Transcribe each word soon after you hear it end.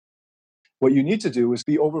What you need to do is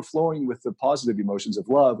be overflowing with the positive emotions of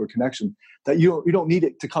love or connection that you don't need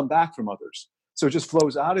it to come back from others. So it just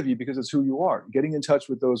flows out of you because it's who you are. Getting in touch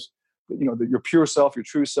with those, your pure self, your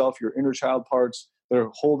true self, your inner child parts that are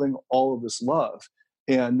holding all of this love,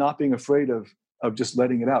 and not being afraid of just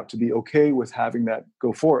letting it out, to be okay with having that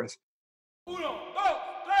go forth. Uno, dos,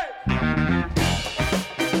 tres.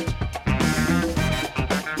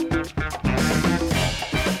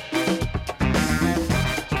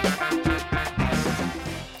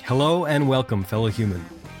 Hello and welcome, fellow human.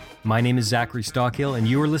 My name is Zachary Stockhill, and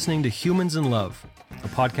you are listening to Humans in Love, a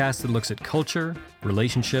podcast that looks at culture,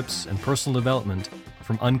 relationships, and personal development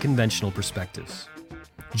from unconventional perspectives.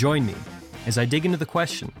 Join me as I dig into the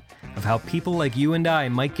question of how people like you and I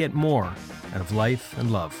might get more out of life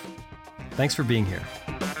and love. Thanks for being here.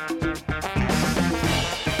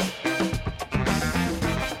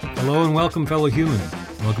 Hello and welcome, fellow human.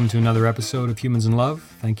 Welcome to another episode of Humans in Love.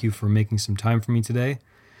 Thank you for making some time for me today.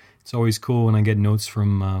 It's always cool when I get notes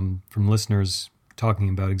from listeners talking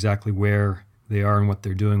about exactly where they are and what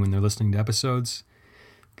they're doing when they're listening to episodes,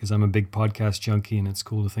 because I'm a big podcast junkie, and it's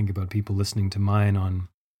cool to think about people listening to mine on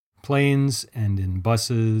planes and in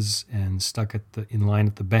buses and stuck in line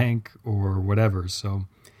at the bank or whatever. So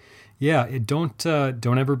yeah, don't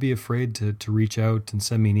ever be afraid to reach out and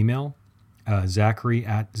send me an email,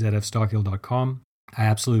 Zachary@zfstockhill.com. I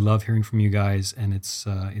absolutely love hearing from you guys, and it's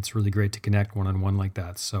really great to connect one-on-one like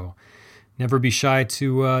that. So never be shy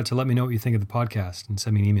to let me know what you think of the podcast and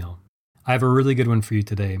send me an email. I have a really good one for you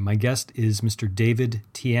today. My guest is Mr. David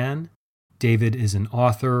Tian. David is an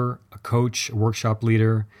author, a coach, a workshop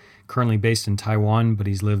leader, currently based in Taiwan, but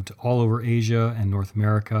he's lived all over Asia and North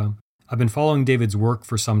America. I've been following David's work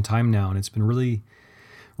for some time now, and it's been really,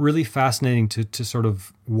 really fascinating to sort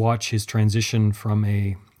of watch his transition from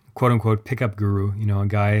a quote-unquote pickup guru, a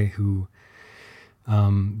guy who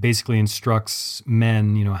basically instructs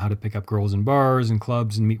men, how to pick up girls in bars and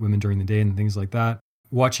clubs and meet women during the day and things like that.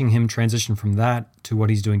 Watching him transition from that to what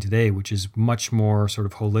he's doing today, which is much more sort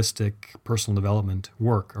of holistic personal development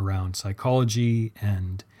work around psychology,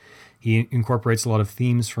 and he incorporates a lot of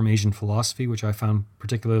themes from Asian philosophy, which I found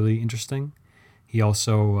particularly interesting. He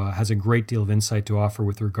also has a great deal of insight to offer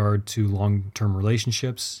with regard to long-term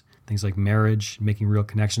relationships, things like marriage, making real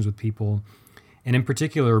connections with people, and in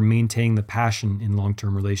particular, maintaining the passion in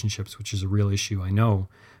long-term relationships, which is a real issue, I know,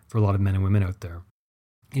 for a lot of men and women out there.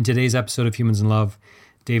 In today's episode of Humans in Love,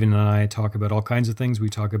 David and I talk about all kinds of things. We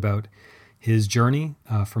talk about his journey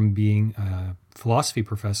from being a philosophy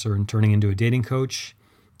professor and turning into a dating coach,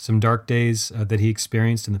 some dark days that he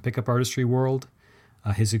experienced in the pickup artistry world,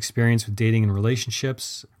 his experience with dating and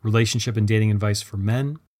relationships, relationship and dating advice for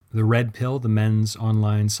men, the red pill, the men's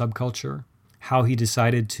online subculture, how he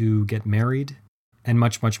decided to get married, and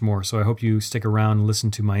much, much more. So I hope you stick around and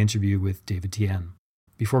listen to my interview with David Tian.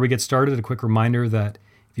 Before we get started, a quick reminder that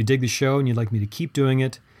if you dig the show and you'd like me to keep doing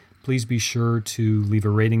it, please be sure to leave a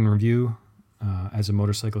rating and review as a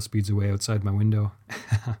motorcycle speeds away outside my window.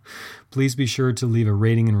 Please be sure to leave a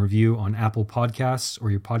rating and review on Apple Podcasts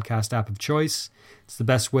or your podcast app of choice. It's the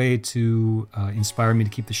best way to inspire me to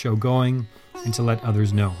keep the show going and to let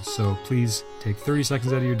others know. So please take 30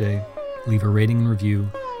 seconds out of your day, leave a rating and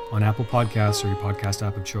review on Apple Podcasts or your podcast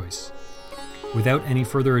app of choice. Without any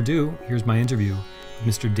further ado, here's my interview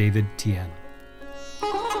with Mr. David Tian.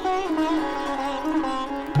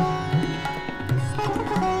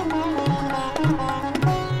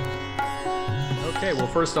 Okay, well,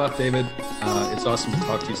 first off, David, it's awesome to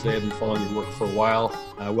talk to you today. I've been following your work for a while.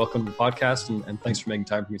 Welcome to the podcast, and thanks for making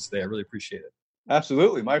time for me today. I really appreciate it.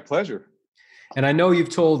 Absolutely, my pleasure. And I know you've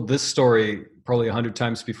told this story probably 100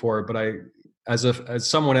 times before, but as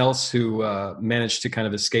someone else who managed to kind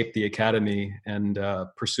of escape the academy and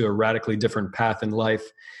pursue a radically different path in life,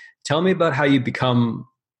 tell me about how you become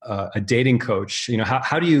a dating coach.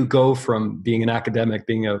 How do you go from being an academic,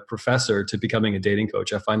 being a professor, to becoming a dating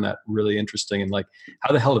coach? I find that really interesting. And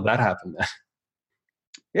how the hell did that happen?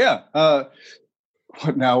 Yeah.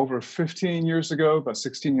 Now over 15 years ago, about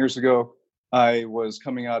 16 years ago, I was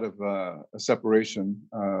coming out of a separation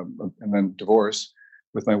and then divorce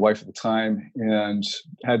with my wife at the time, and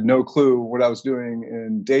had no clue what I was doing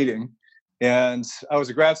in dating. And I was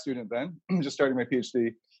a grad student then, just starting my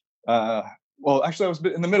PhD. Well, actually, I was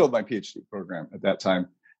in the middle of my PhD program at that time.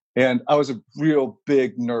 And I was a real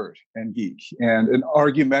big nerd and geek, and an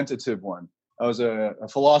argumentative one. I was a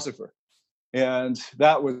philosopher. And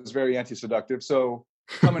that was very anti-seductive. So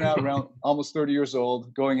coming out around almost 30 years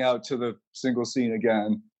old, going out to the single scene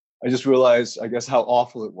again, I just realized, I guess, how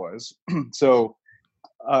awful it was. So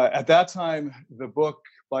at that time, the book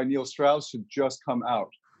by Neil Strauss had just come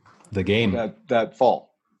out. The Game. That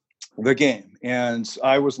fall. the game. And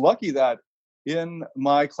I was lucky that in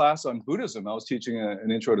my class on Buddhism, I was teaching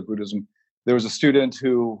an intro to Buddhism. There was a student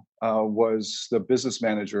who was the business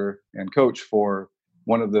manager and coach for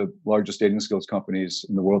one of the largest dating skills companies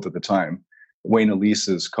in the world at the time, Wayne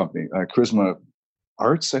Elise's company, Charisma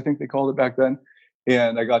Arts, I think they called it back then.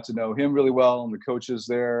 And I got to know him really well and the coaches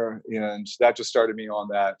there. And that just started me on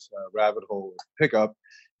that rabbit hole of pickup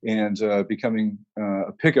and becoming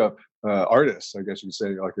a pickup artist, I guess you could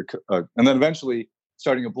say. And then eventually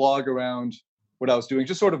starting a blog around what I was doing,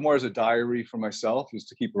 just sort of more as a diary for myself, just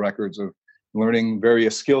to keep records of learning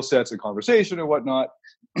various skill sets and conversation and whatnot.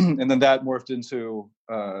 And then that morphed into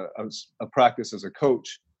a practice as a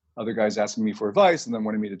coach, other guys asking me for advice and then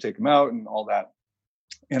wanting me to take them out and all that.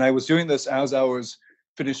 And I was doing this as I was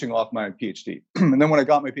finishing off my PhD. And then when I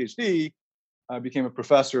got my PhD, I became a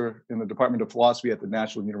professor in the Department of Philosophy at the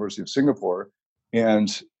National University of Singapore.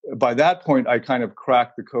 And by that point, I kind of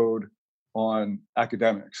cracked the code on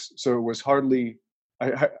academics. So it was hardly,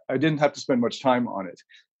 I didn't have to spend much time on it.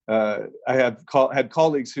 I had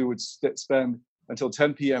colleagues who would spend until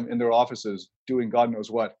 10 p.m. in their offices doing God knows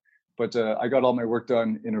what. But I got all my work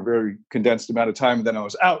done in a very condensed amount of time. And then I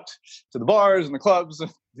was out to the bars and the clubs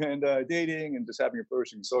and dating and just having a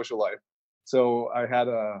flourishing social life. So I had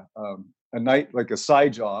a night, like a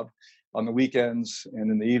side job on the weekends and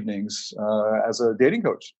in the evenings as a dating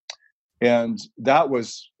coach. And that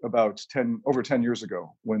was about over 10 years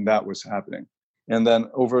ago when that was happening. And then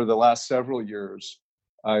over the last several years,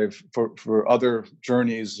 for other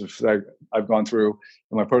journeys that I've gone through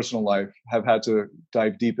in my personal life, have had to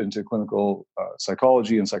dive deep into clinical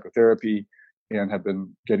psychology and psychotherapy, and have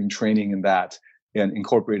been getting training in that and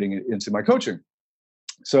incorporating it into my coaching.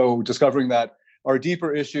 So discovering that our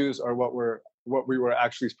deeper issues are what we were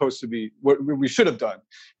actually supposed to be, what we should have done,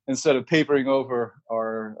 instead of papering over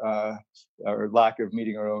our lack of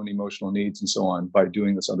meeting our own emotional needs and so on by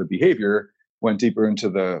doing this other behavior. Went deeper into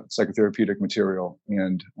the psychotherapeutic material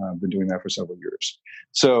and been doing that for several years.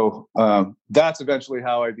 So that's eventually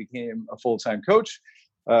how I became a full-time coach.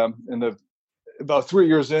 About 3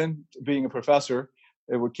 years in being a professor,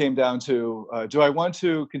 it came down to, do I want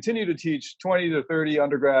to continue to teach 20 to 30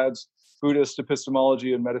 undergrads Buddhist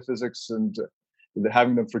epistemology and metaphysics and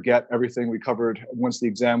having them forget everything we covered once the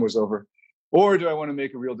exam was over? Or do I want to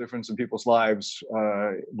make a real difference in people's lives,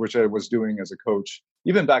 which I was doing as a coach,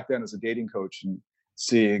 even back then as a dating coach, and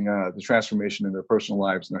seeing the transformation in their personal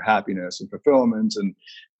lives and their happiness and fulfillment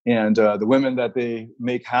and the women that they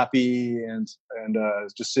make happy and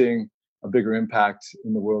just seeing a bigger impact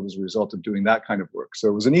in the world as a result of doing that kind of work. So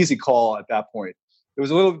it was an easy call at that point. It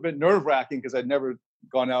was a little bit nerve-wracking because I'd never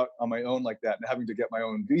gone out on my own like that and having to get my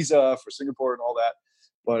own visa for Singapore and all that,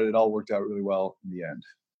 but it all worked out really well in the end.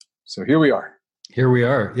 So here we are. Here we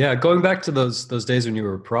are. Yeah. Going back to those days when you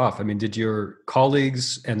were a prof, I mean, did your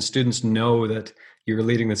colleagues and students know that you were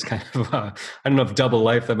leading this kind of, I don't know if double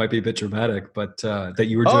life, that might be a bit dramatic, but that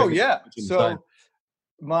you were doing. Oh, yeah. So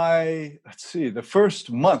the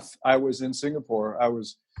first month I was in Singapore, I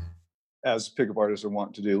was, as pickup artists are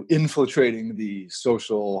wont to do, infiltrating the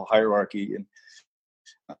social hierarchy. And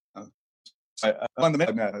one of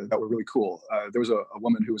the men that were really cool. There was a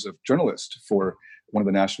woman who was a journalist for one of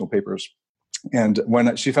the national papers. And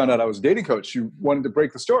when she found out I was a dating coach, she wanted to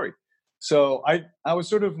break the story. So I was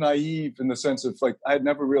sort of naive in the sense of, like, I had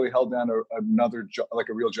never really held down another job, like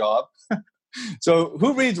a real job. So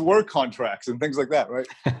who reads work contracts and things like that, right?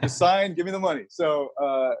 Just sign, give me the money. So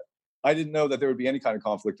I didn't know that there would be any kind of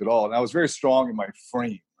conflict at all. And I was very strong in my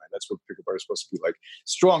frame. That's what pickup art is supposed to be like,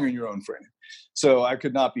 strong in your own frame. So I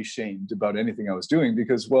could not be shamed about anything I was doing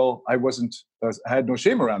because, well, I had no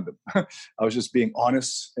shame around them. I was just being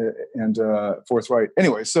honest and forthright.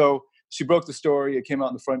 Anyway, so she broke the story. It came out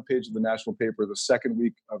on the front page of the national paper the second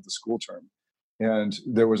week of the school term. And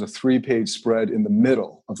there was a 3-page spread in the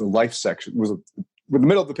middle of the life section. It was in the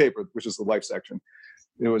middle of the paper, which is the life section.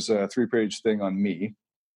 It was a 3-page thing on me.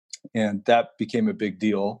 And that became a big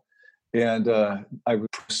deal. And I was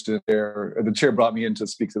there. The chair brought me in to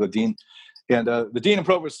speak to the dean, and the dean and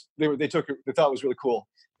provost they thought it was really cool,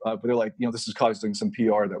 but they're like, this is causing some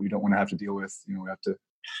PR that we don't want to have to deal with. We have to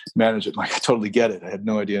manage it. Like, I totally get it. I had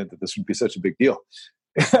no idea that this would be such a big deal,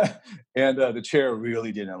 and the chair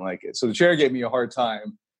really didn't like it. So the chair gave me a hard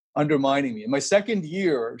time, undermining me. In my second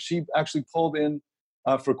year, she actually pulled in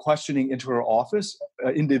for questioning into her office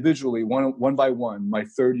individually, one by one, my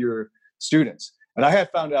third year students. And I had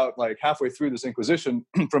found out, like, halfway through this inquisition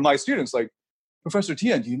from my students, like, Professor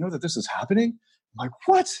Tian, do you know that this is happening? I'm like,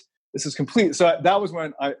 what? This is complete. So that was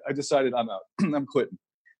when I decided I'm out. I'm quitting.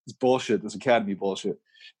 It's bullshit. This academy bullshit.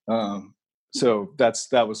 So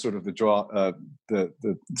that was sort of the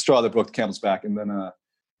straw that broke the camel's back. And then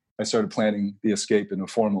I started planning the escape in a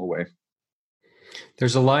formal way.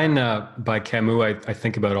 There's a line by Camus I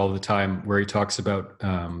think about all the time where he talks about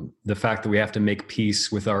the fact that we have to make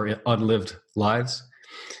peace with our unlived lives.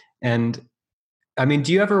 And I mean,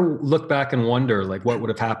 do you ever look back and wonder like what would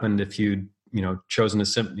have happened if you'd, chosen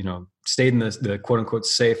to, stayed in the quote unquote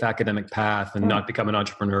safe academic path and not become an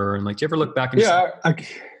entrepreneur? And like, do you ever look back and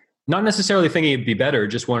not necessarily thinking it'd be better,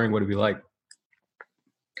 just wondering what it'd be like?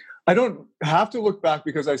 I don't have to look back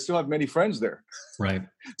because I still have many friends there. Right.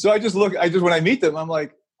 So when I meet them, I'm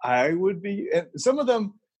like, I would be, and some of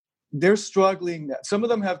them, they're struggling. Some of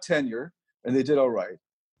them have tenure and they did all right.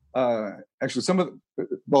 Actually,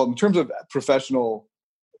 in terms of professional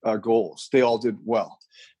goals, they all did well.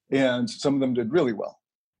 And some of them did really well.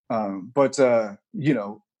 But the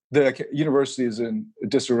university is in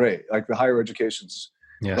disarray, like the higher education's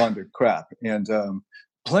gone to crap. And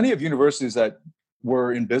plenty of universities that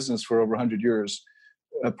were in business for over 100 years,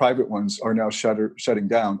 private ones, are now shutting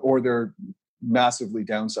down, or they're massively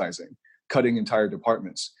downsizing, cutting entire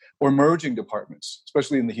departments, or merging departments,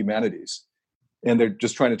 especially in the humanities. And they're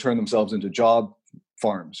just trying to turn themselves into job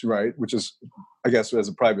farms, right? Which is, I guess, as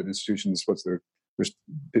a private institution, is what there's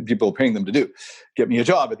people paying them to do. Get me a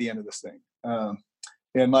job at the end of this thing.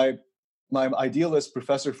 And my idealist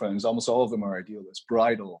professor friends, almost all of them are idealists,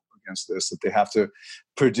 bridle against this, that they have to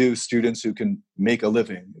produce students who can make a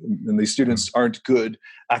living. And these students aren't good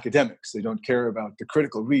academics. They don't care about the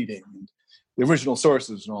critical reading and the original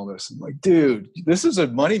sources and all this. I'm like, dude, this is a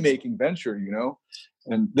money-making venture,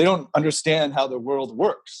 and they don't understand how the world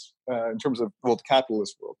works in terms of the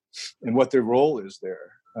capitalist world and what their role is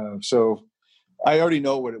there. So I already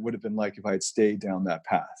know what it would have been like if I had stayed down that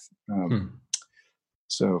path.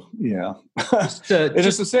 So, yeah. It's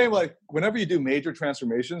the same, like whenever you do major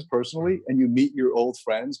transformations personally and you meet your old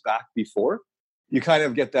friends back before, you kind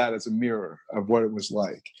of get that as a mirror of what it was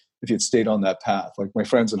like if you'd stayed on that path. Like my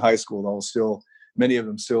friends in high school, many of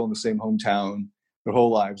them still in the same hometown, their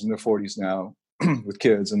whole lives, in their 40s now with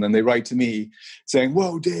kids. And then they write to me saying,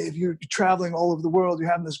 whoa, Dave, you're traveling all over the world.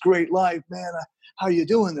 You're having this great life, man. How are you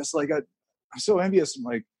doing this? Like, I'm so envious. I'm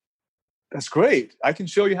like, that's great. I can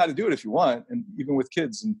show you how to do it if you want. And even with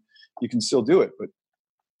kids, and you can still do it.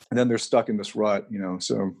 And then they're stuck in this rut,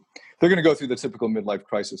 so they're going to go through the typical midlife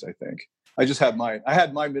crisis, I think. I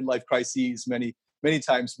had my midlife crises many, many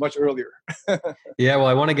times, much earlier. Yeah, well,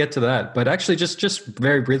 I want to get to that. But actually, just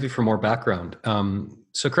very briefly for more background.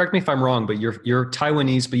 So correct me if I'm wrong, but you're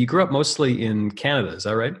Taiwanese, but you grew up mostly in Canada. Is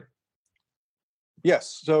that right?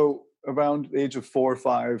 Yes. So around the age of 4 or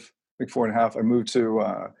 5, I think 4.5, I moved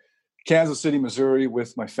to Kansas City, Missouri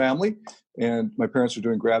with my family, and my parents were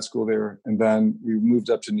doing grad school there. And then we moved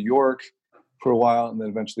up to New York for a while, and then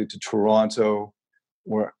eventually to Toronto,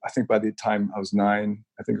 where I think by the time I was 9,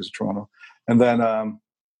 I think it was Toronto. And then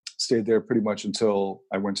stayed there pretty much until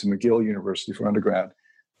I went to McGill University for undergrad,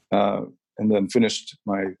 and then finished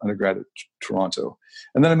my undergrad at Toronto.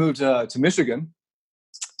 And then I moved to Michigan.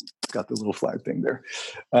 Got the little flag thing there.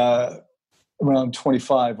 Around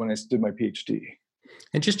 25 when I did my PhD.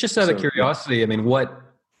 And just out of curiosity, I mean,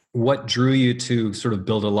 what drew you to sort of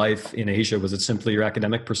build a life in Asia? Was it simply your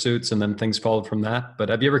academic pursuits and then things followed from that? But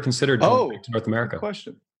have you ever considered going back to North America? Good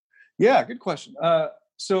question. Yeah, good question.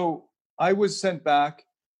 So I was sent back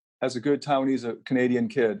as a good Taiwanese Canadian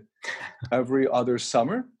kid every other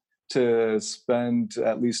summer to spend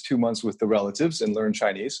at least 2 months with the relatives and learn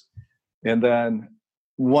Chinese. And then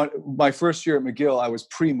my first year at McGill, I was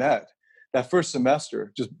pre-med. That first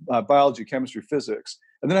semester, just biology, chemistry, physics.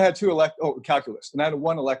 And then I had calculus. And I had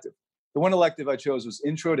one elective. The one elective I chose was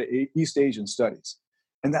Intro to East Asian Studies.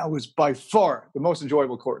 And that was by far the most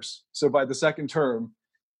enjoyable course. So by the second term,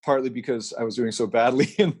 partly because I was doing so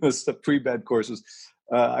badly in the pre-med courses,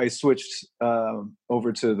 I switched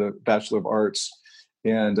over to the Bachelor of Arts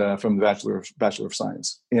and from the Bachelor of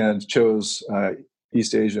Science, and chose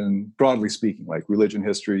East Asian, broadly speaking, like religion,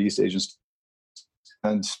 history, East Asian,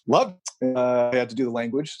 and loved it. I had to do the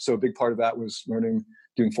language. So a big part of that was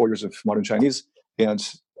doing 4 years of modern Chinese. And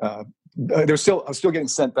I was still getting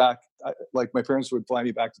sent back. Like my parents would fly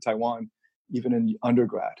me back to Taiwan, even in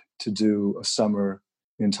undergrad, to do a summer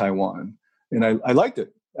in Taiwan. And I liked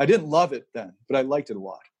it. I didn't love it then, but I liked it a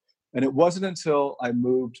lot. And it wasn't until I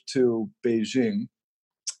moved to Beijing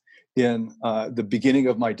in the beginning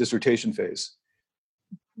of my dissertation phase,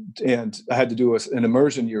 and I had to do an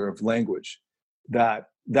immersion year of language, that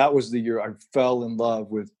was the year I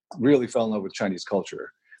really fell in love with Chinese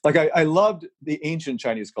culture. Like I loved the ancient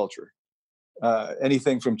Chinese culture,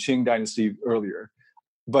 anything from Qing dynasty earlier.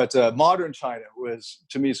 but modern China was,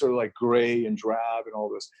 to me, sort of like gray and drab and all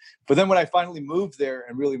this. But then when I finally moved there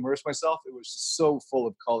and really immersed myself, it was just so full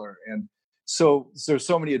of color. And so there's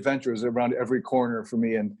so many adventures around every corner for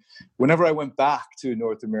me. And whenever I went back to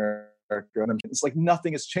North America, it's like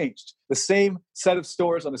nothing has changed. The same set of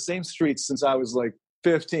stores on the same streets since I was like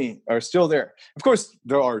 15 are still there. Of course,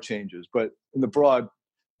 there are changes, but in the broad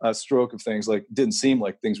stroke of things, like, didn't seem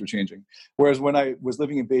like things were changing. Whereas when I was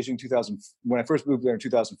living in Beijing, when I first moved there in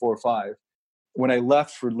 2004 or 5, when I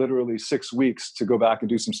left for literally 6 weeks to go back and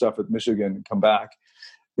do some stuff with Michigan and come back,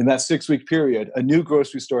 in that 6-week period, a new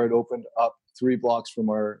grocery store had opened up 3 blocks from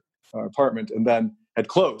our apartment and then had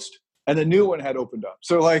closed, and a new one had opened up.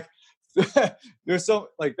 So like, there's so,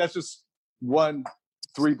 like, that's just one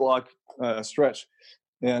 3-block stretch.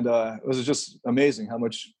 And it was just amazing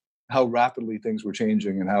how rapidly things were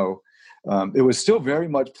changing, and how it was still very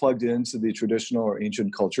much plugged into the traditional or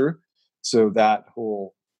ancient culture. So that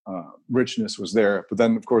whole richness was there. But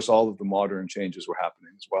then, of course, all of the modern changes were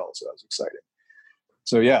happening as well. So that was exciting.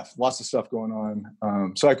 So yeah, lots of stuff going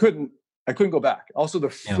on. So I couldn't go back. Also, the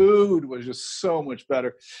food was just so much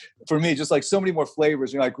better for me. Just like so many more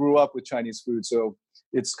flavors. I grew up with Chinese food, so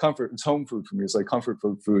it's comfort. It's home food for me. It's like comfort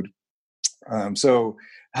food. So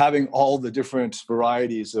having all the different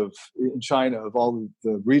varieties in China of all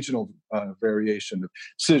the regional variation of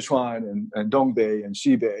Sichuan and Dongbei and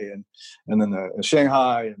Xibei and then the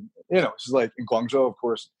Shanghai and it's just like in Guangzhou, of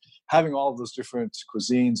course, having all of those different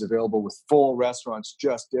cuisines available with full restaurants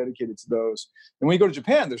just dedicated to those. And when you go to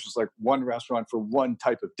Japan, there's just like one restaurant for one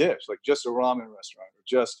type of dish, like just a ramen restaurant or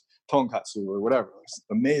just tonkatsu or whatever. It's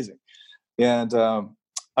amazing. And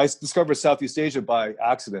I discovered Southeast Asia by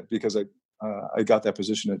accident because I got that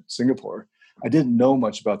position at Singapore. I didn't know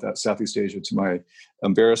much about that Southeast Asia, to my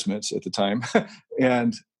embarrassment at the time.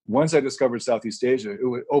 And once I discovered Southeast Asia, it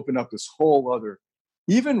would open up this whole other,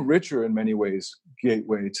 even richer in many ways,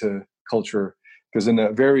 gateway to culture. Because in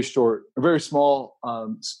a very small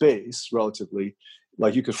space, relatively,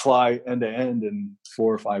 like you could fly end to end in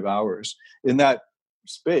 4 or 5 hours. In that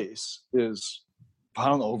space is, I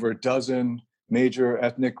don't know, over a dozen major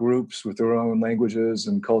ethnic groups with their own languages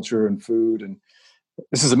and culture and food. And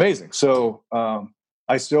this is amazing. So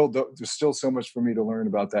there's still so much for me to learn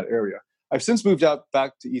about that area. I've since moved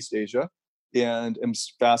back to East Asia and am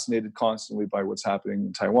fascinated constantly by what's happening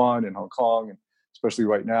in Taiwan and Hong Kong, and especially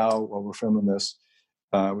right now while we're filming this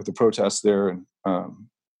with the protests there and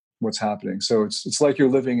what's happening. So it's like you're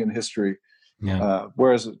living in history. Yeah.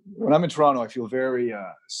 Whereas when I'm in Toronto, I feel very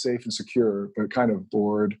safe and secure, but kind of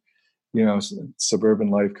bored, suburban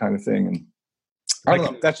life kind of thing. And I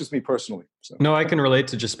don't know. That's just me personally. So. No, I can relate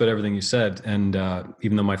to just about everything you said. And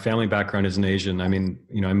even though my family background isn't Asian, I mean,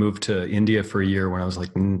 I moved to India for a year when I was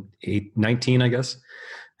like 19, I guess.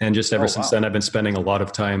 And just ever since then, I've been spending a lot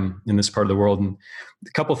of time in this part of the world. And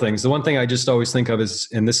a couple things. The one thing I just always think of is,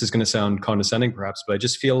 and this is going to sound condescending perhaps, but I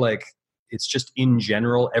just feel like it's just in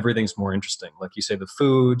general, everything's more interesting. Like you say, the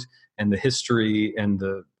food and the history and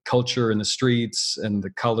the culture and the streets and the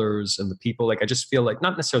colors and the people. Like, I just feel like,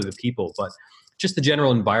 not necessarily the people, but just the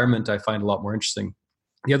general environment I find a lot more interesting.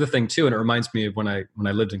 The other thing too, and it reminds me of when I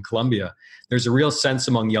lived in Colombia, there's a real sense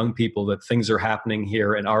among young people that things are happening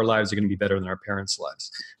here and our lives are going to be better than our parents' lives,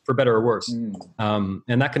 for better or worse. And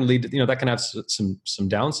that can lead to, that can have some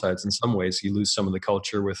downsides in some ways. You lose some of the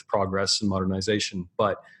culture with progress and modernization,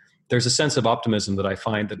 but there's a sense of optimism that I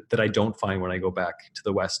find that I don't find when I go back to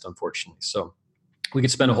the West, unfortunately. So we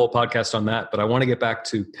could spend a whole podcast on that, but I want to get back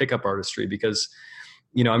to pickup artistry because,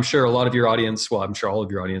 I'm sure a lot of your audience, well, I'm sure all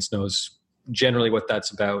of your audience knows generally what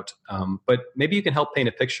that's about. But maybe you can help paint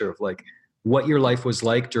a picture of like what your life was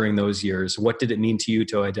like during those years. What did it mean to you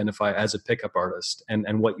to identify as a pickup artist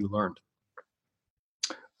and what you learned?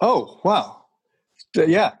 Oh, wow.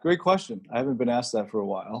 Yeah, great question. I haven't been asked that for a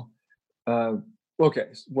while. Okay,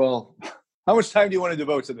 well, how much time do you want to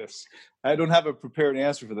devote to this? I don't have a prepared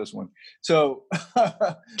answer for this one. So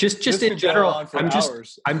just in general,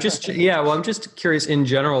 I'm just curious in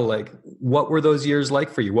general, like what were those years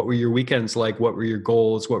like for you? What were your weekends like? What were your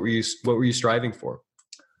goals? What were you striving for?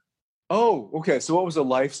 Oh, okay. So what was the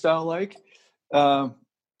lifestyle like?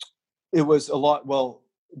 It was a lot. Well,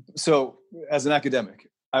 so as an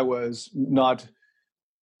academic, I was not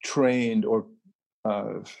trained or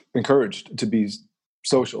encouraged to be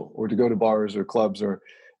social or to go to bars or clubs, or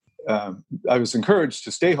I was encouraged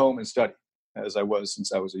to stay home and study, as I was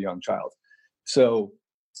since I was a young child. So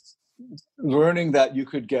learning that you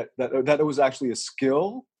could get that it was actually a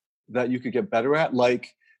skill that you could get better at, like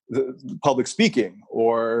the public speaking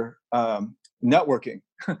or networking.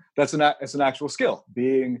 That's an actual skill.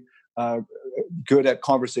 Being good at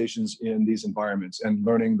conversations in these environments and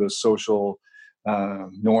learning the social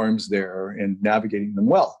norms there and navigating them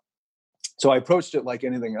well. So I approached it like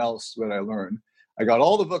anything else that I learned. I got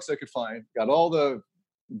all the books I could find, got all the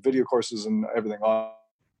video courses and everything I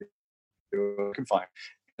could find,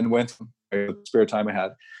 and went the spare time I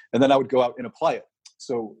had. And then I would go out and apply it.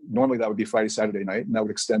 So normally that would be Friday, Saturday night, and that would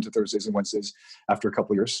extend to Thursdays and Wednesdays after a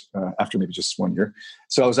couple of years, after maybe just 1 year.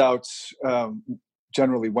 So I was out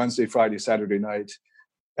generally Wednesday, Friday, Saturday night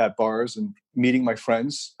at bars and meeting my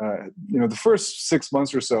friends. The first 6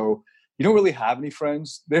 months or so, you don't really have any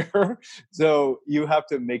friends there. So you have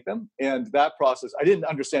to make them. And that process, I didn't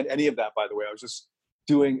understand any of that, by the way. I was just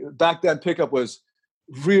back then pickup was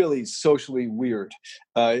really socially weird.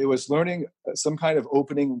 It was learning some kind of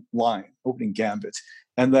opening gambit,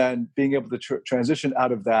 and then being able to transition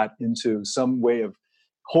out of that into some way of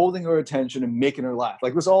holding her attention and making her laugh.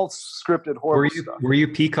 Like it was all scripted, horrible stuff. Were you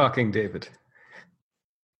peacocking, David?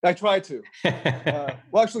 I tried to.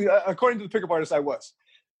 Well, actually, according to the pickup artist, I was.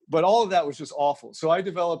 But all of that was just awful. So I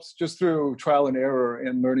developed just through trial and error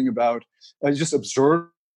and learning about, just observing,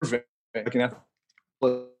 like an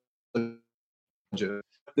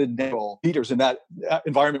the natural leaders in that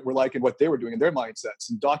environment were like and what they were doing in their mindsets,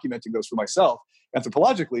 and documenting those for myself.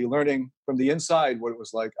 Anthropologically, learning from the inside what it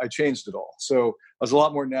was like, I changed it all. So I was a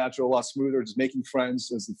lot more natural, a lot smoother, just making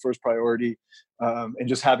friends as the first priority, and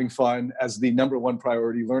just having fun as the number one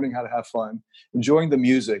priority, learning how to have fun, enjoying the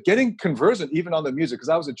music, getting conversant even on the music, because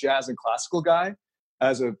I was a jazz and classical guy,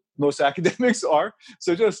 as most academics are.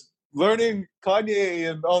 So just learning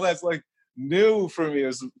Kanye and all that's like new for me. It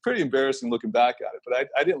was pretty embarrassing looking back at it, but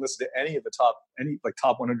I didn't listen to any of the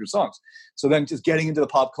top 100 songs. So then just getting into the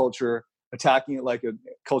pop culture, attacking it like a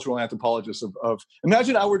cultural anthropologist of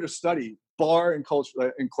imagine I were to study bar and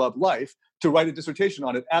culture and club life to write a dissertation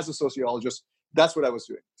on it as a sociologist. That's what I was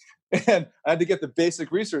doing. And I had to get the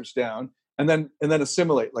basic research down and then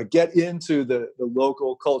assimilate, like get into the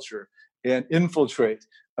local culture and infiltrate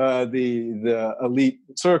the elite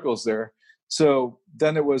circles there. So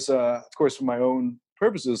then it was, of course, for my own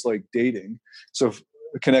purposes, like dating. So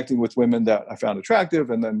connecting with women that I found attractive.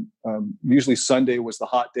 And then usually Sunday was the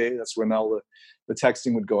hot day. That's when all the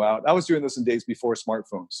texting would go out. I was doing this in days before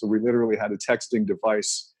smartphones. So we literally had a texting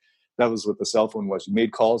device. That was what the cell phone was. You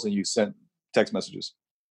made calls and you sent text messages.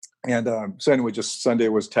 And so anyway, just Sunday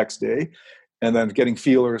was text day. And then getting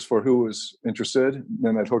feelers for who was interested. And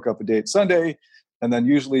then I'd hook up a date Sunday. And then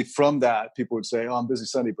usually from that, people would say, oh, I'm busy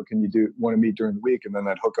Sunday, but can you want to meet during the week? And then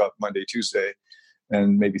I'd hook up Monday, Tuesday,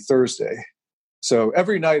 and maybe Thursday. So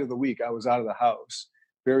every night of the week, I was out of the house,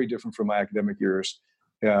 very different from my academic years,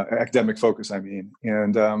 academic focus, I mean.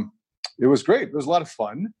 And it was great. It was a lot of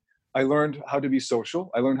fun. I learned how to be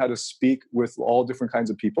social. I learned how to speak with all different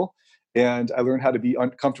kinds of people. And I learned how to be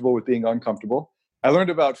uncomfortable with being uncomfortable. I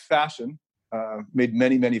learned about fashion, made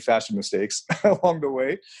many, many fashion mistakes along the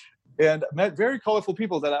way. And met very colorful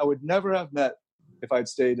people that I would never have met if I'd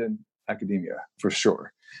stayed in academia, for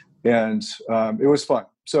sure. And it was fun.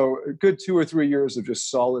 So a good 2 or 3 years of just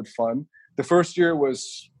solid fun. The first year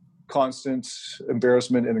was constant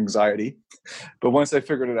embarrassment and anxiety. But once I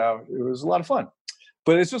figured it out, it was a lot of fun.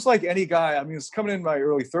 But it's just like any guy. I mean, it's coming in my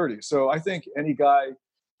early 30s. So I think any guy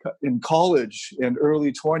in college and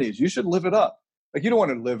early 20s, you should live it up. Like, you don't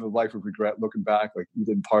want to live a life of regret looking back, like you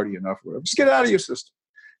didn't party enough or whatever. Just get out of your system.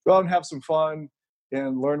 Go out and have some fun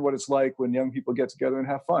and learn what it's like when young people get together and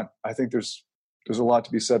have fun. I think there's a lot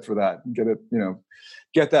to be said for that. Get it,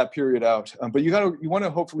 get that period out. But you want to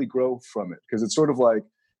hopefully grow from it, because it's sort of like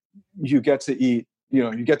you get to eat,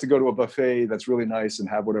 you get to go to a buffet that's really nice and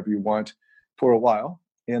have whatever you want for a while.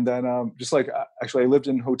 And then just like, actually I lived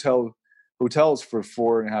in hotels for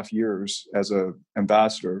 4.5 years as a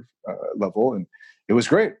ambassador level. And it was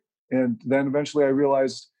great. And then eventually I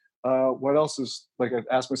realized, what else is, like, I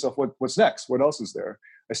asked myself, what's next? What else is there?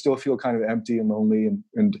 I still feel kind of empty and lonely,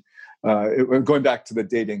 and going back to the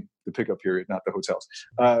dating, the pickup period, not the hotels.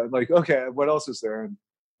 Like, okay, what else is there?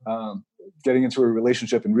 And getting into a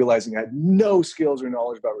relationship and realizing I had no skills or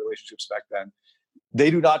knowledge about relationships back then.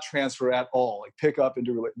 They do not transfer at all. Like, pick up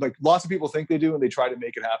into like lots of people think they do, and they try to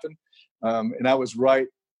make it happen. And I was right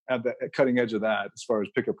at the cutting edge of that as far as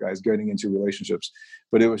pickup guys getting into relationships,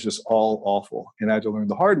 but it was just all awful. And I had to learn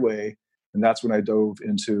the hard way. And that's when I dove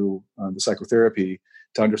into the psychotherapy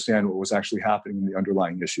to understand what was actually happening in the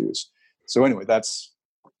underlying issues. So anyway, that's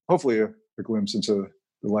hopefully a glimpse into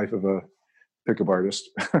the life of a pickup artist.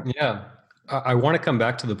 Yeah. I want to come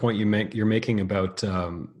back to the point you're making about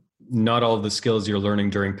not all of the skills you're learning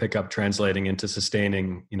during pickup translating into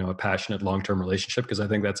sustaining, a passionate long-term relationship, because I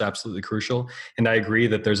think that's absolutely crucial. And I agree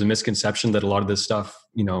that there's a misconception that a lot of this stuff,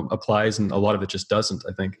 applies, and a lot of it just doesn't,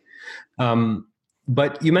 I think.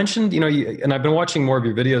 But you mentioned, and I've been watching more of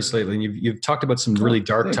your videos lately, and you've talked about some really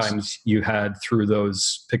dark times you had through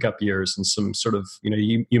those pickup years, and some sort of,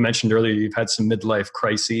 you mentioned earlier you've had some midlife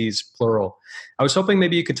crises, plural. I was hoping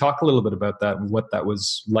maybe you could talk a little bit about that and what that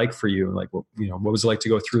was like for you, like what was it like to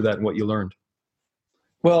go through that and what you learned.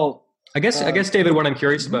 Well, I guess David, what I'm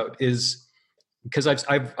curious about is, because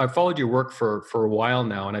I've followed your work for a while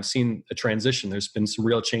now, and I've seen a transition. There's been some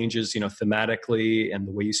real changes, thematically, and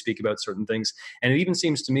the way you speak about certain things, and it even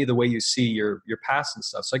seems to me the way you see your past and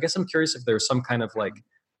stuff. So I guess I'm curious if there's some kind of like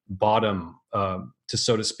bottom, to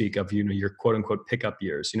so to speak, of your quote unquote pickup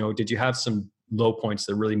years. Did you have some low points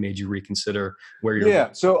that really made you reconsider where you're?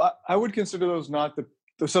 Yeah, so I would consider those not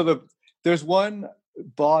there's one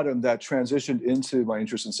bottom that transitioned into my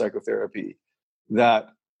interest in psychotherapy. That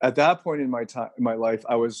at that point in my life,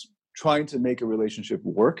 I was trying to make a relationship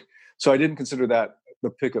work. So I didn't consider that the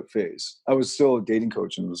pickup phase. I was still a dating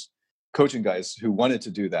coach and was coaching guys who wanted to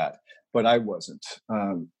do that, but I wasn't.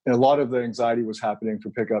 And a lot of the anxiety was happening for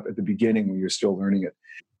pickup at the beginning when you're still learning it.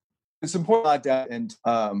 It's important that and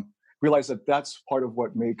realize that that's part of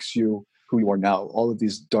what makes you who you are now. All of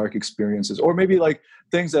these dark experiences, or maybe like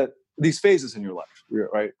these phases in your life,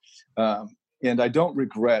 right? And I don't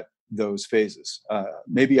regret those phases.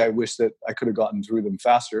 Maybe I wish that I could have gotten through them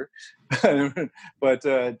faster, but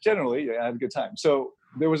generally I had a good time. So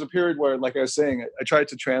there was a period where, like I was saying, I tried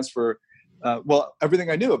to transfer, everything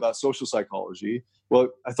I knew about social psychology.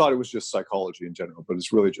 Well, I thought it was just psychology in general, but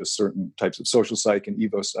it's really just certain types of social psych and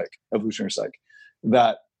evo psych, evolutionary psych,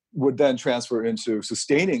 that would then transfer into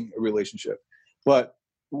sustaining a relationship. But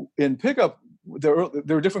in pickup, there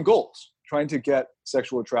are different goals. Trying to get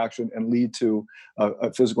sexual attraction and lead to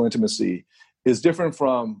a physical intimacy is different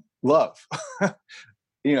from love,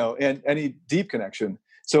 and any deep connection.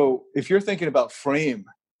 So if you're thinking about frame,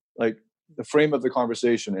 like the frame of the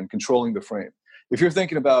conversation and controlling the frame, if you're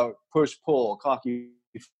thinking about push, pull, cocky,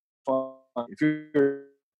 fun, if you're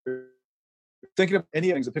thinking of any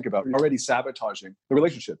things to think about, you're already sabotaging the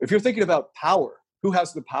relationship. If you're thinking about power, who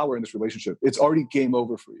has the power in this relationship? It's already game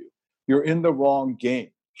over for you. You're in the wrong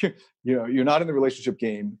game. You're not in the relationship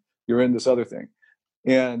game. You're in this other thing.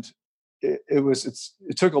 And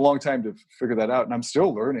it took a long time to figure that out. And I'm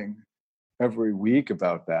still learning every week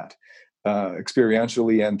about that,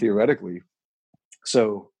 experientially and theoretically.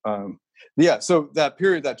 So, so that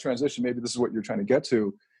period, that transition, maybe this is what you're trying to get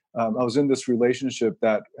to. I was in this relationship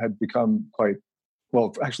that had become quite,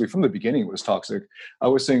 well, actually from the beginning it was toxic. I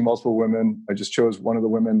was seeing multiple women. I just chose one of the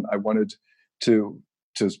women I wanted to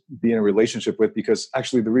be in a relationship with, because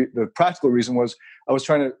actually the practical reason was I was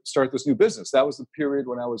trying to start this new business. That was the period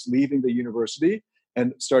when I was leaving the university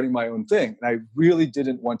and starting my own thing. And I really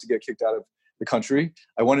didn't want to get kicked out of the country.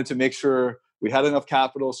 I wanted to make sure we had enough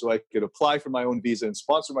capital so I could apply for my own visa and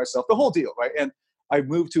sponsor myself, the whole deal, right? And I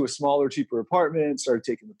moved to a smaller, cheaper apartment, started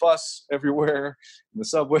taking the bus everywhere, in the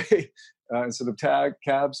subway, instead of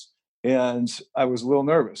cabs. And I was a little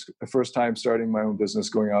nervous. The first time starting my own business,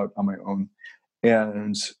 going out on my own.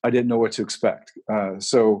 And I didn't know what to expect.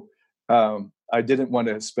 So I didn't want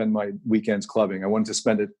to spend my weekends clubbing. I wanted to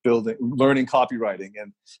spend it learning copywriting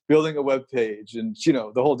and building a web page and,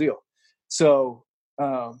 the whole deal. So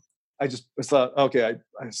I thought, okay,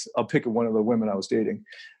 I'll pick one of the women I was dating.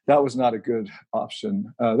 That was not a good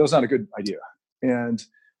option. That was not a good idea. And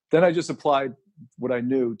then I just applied what I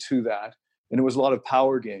knew to that. And it was a lot of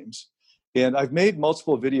power games. And I've made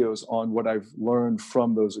multiple videos on what I've learned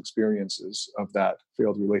from those experiences of that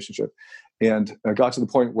failed relationship. And I got to the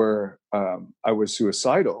point where I was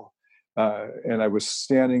suicidal. And I was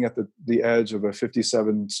standing at the edge of a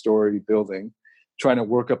 57-story building, trying to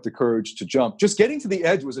work up the courage to jump. Just getting to the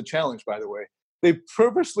edge was a challenge, by the way. They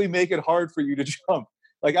purposely make it hard for you to jump.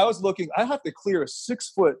 Like I was looking, I have to clear a 6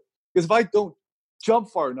 foot, because if I don't jump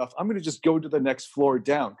far enough, I'm going to just go to the next floor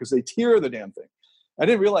down, because they tier the damn thing. I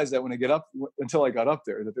didn't realize that until I got up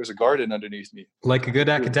there, that there's a garden underneath me. Like a good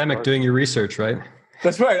academic doing your research, right?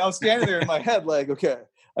 That's right. I was standing there in my head like, okay,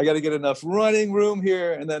 I got to get enough running room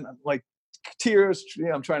here. And then like tears,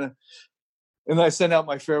 I'm trying to, and then I send out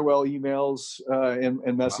my farewell emails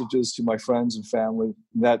and messages to my friends and family.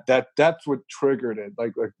 That's what triggered it.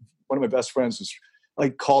 Like one of my best friends was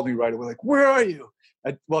like, called me right away. Like, where are you?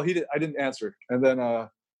 I didn't answer. And then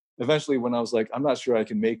eventually when I was like, I'm not sure I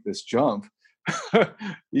can make this jump,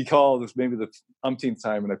 he called this maybe the umpteenth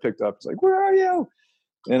time, and I picked up. He's like, where are you?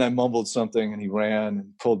 And I mumbled something, and he ran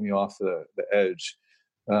and pulled me off the edge.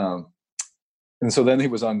 And so then he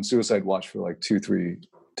was on suicide watch for like 2-3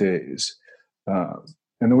 days. And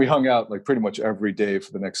then we hung out like pretty much every day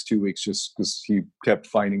for the next 2 weeks, just because he kept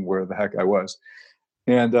finding where the heck I was.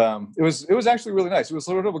 And it was actually really nice. It was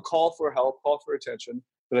sort of a call for help, call for attention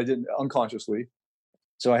that I did unconsciously.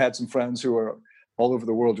 So I had some friends who were all over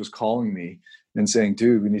the world just calling me and saying,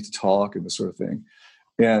 dude, we need to talk, and this sort of thing.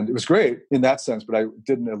 And it was great in that sense, but I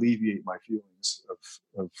didn't alleviate my feelings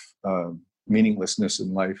of meaninglessness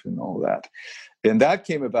in life and all of that. And that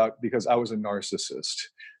came about because I was a narcissist.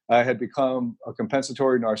 I had become a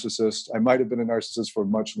compensatory narcissist. I might have been a narcissist for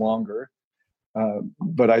much longer.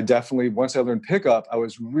 But I definitely, once I learned pickup, I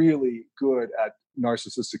was really good at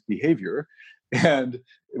narcissistic behavior, and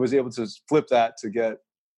was able to flip that to get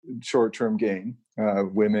short-term gain,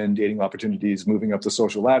 women, dating opportunities, moving up the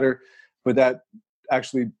social ladder. But that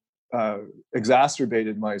actually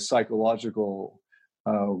exacerbated my psychological,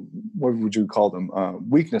 what would you call them,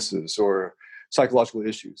 weaknesses or psychological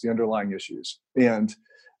issues, the underlying issues. And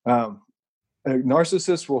a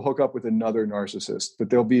narcissist will hook up with another narcissist, but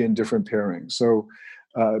they'll be in different pairings. So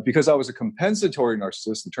because I was a compensatory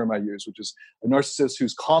narcissist, the term I use, which is a narcissist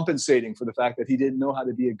who's compensating for the fact that he didn't know how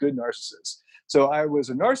to be a good narcissist. So I was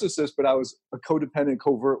a narcissist, but I was a codependent,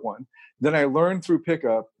 covert one. Then I learned through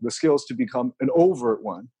pickup the skills to become an overt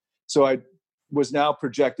one. So I was now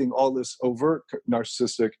projecting all this overt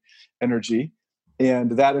narcissistic energy.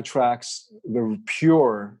 And that attracts the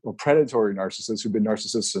pure or predatory narcissists who've been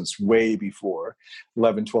narcissists since way before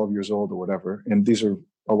 11, 12 years old or whatever. And these are,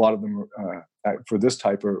 a lot of them for this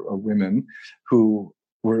type are women who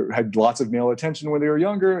had lots of male attention when they were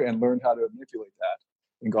younger and learned how to manipulate that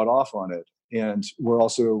and got off on it. And were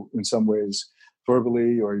also in some ways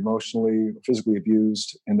verbally or emotionally, or physically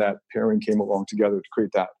abused. And that pairing came along together to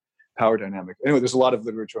create that power dynamic. Anyway, there's a lot of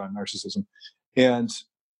literature on narcissism. And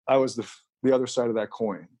I was the other side of that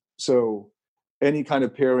coin. So any kind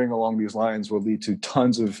of pairing along these lines will lead to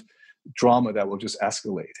tons of drama that will just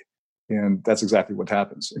escalate. And that's exactly what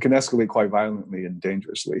happens. It can escalate quite violently and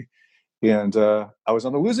dangerously. And I was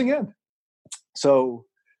on the losing end. So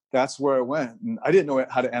that's where I went. And I didn't know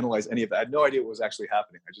how to analyze any of that. I had no idea what was actually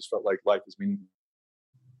happening. I just felt like life was meaningless.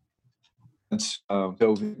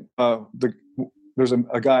 There's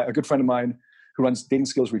a good friend of mine who runs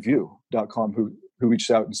datingskillsreview.com who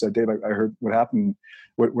reached out and said, Dave, I heard what happened,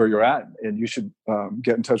 where you're at, and you should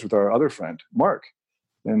get in touch with our other friend, Mark.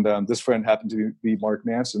 And this friend happened to be Mark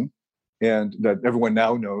Manson, and that everyone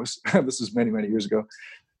now knows. This is many, many years ago.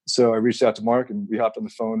 So I reached out to Mark, and we hopped on the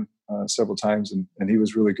phone several times, and he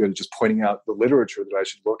was really good at just pointing out the literature that I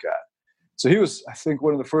should look at. So he was, I think,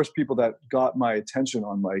 one of the first people that got my attention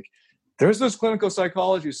on, like, there's this clinical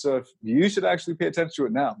psychology stuff. You should actually pay attention to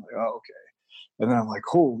it now. I'm like, oh, okay. And then I'm like,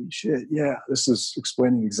 holy shit, yeah, this is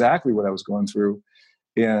explaining exactly what I was going through.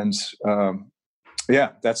 And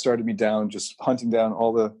that started me down, just hunting down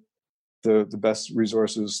all the best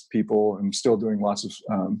resources, people, and still doing lots of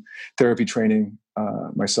therapy training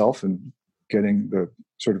myself and getting the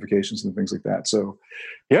certifications and things like that. So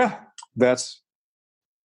yeah, that's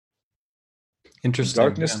interesting.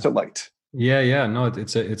 Darkness to light. Yeah. No,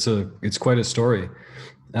 it's quite a story.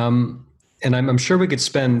 And I'm sure we could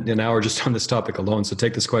spend an hour just on this topic alone. So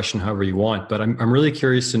take this question however you want, but I'm really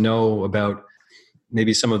curious to know about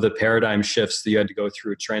maybe some of the paradigm shifts that you had to go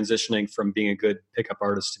through transitioning from being a good pickup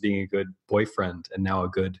artist to being a good boyfriend and now a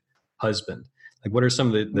good husband. Like, what are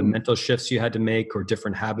some of the mental shifts you had to make, or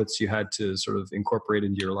different habits you had to sort of incorporate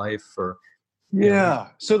into your life? Or yeah.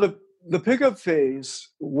 So the pickup phase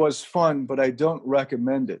was fun, but I don't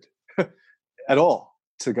recommend it at all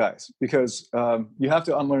to guys, because you have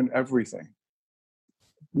to unlearn everything.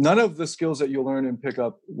 None of the skills that you learn in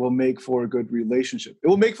pickup will make for a good relationship. It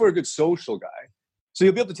will make for a good social guy. So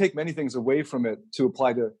you'll be able to take many things away from it to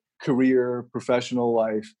apply to career, professional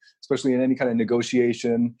life, especially in any kind of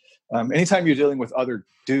negotiation. Anytime you're dealing with other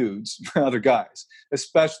dudes, other guys,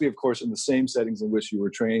 especially, of course, in the same settings in which you were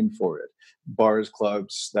trained for it, bars,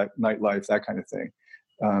 clubs, that nightlife, that kind of thing.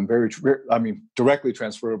 Directly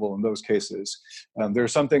transferable in those cases. There are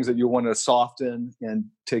some things that you want to soften and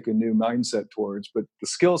take a new mindset towards, but the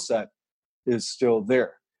skill set is still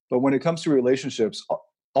there. But when it comes to relationships,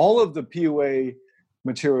 all of the PUA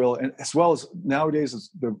material, and as well as nowadays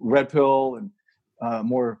the red pill and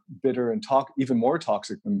more bitter and even more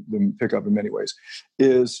toxic than pickup in many ways,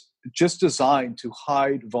 is just designed to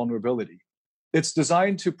hide vulnerability. It's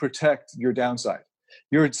designed to protect your downside.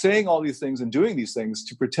 You're saying all these things and doing these things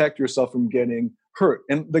to protect yourself from getting hurt.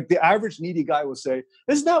 And like the average needy guy will say,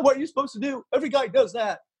 "Isn't that what you're supposed to do? Every guy does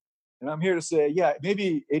that." And I'm here to say, yeah,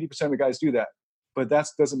 maybe 80% of the guys do that, but that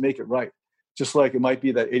doesn't make it right. Just like it might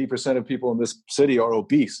be that 80% of people in this city are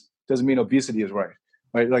obese. doesn't mean obesity is right?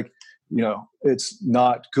 Like, it's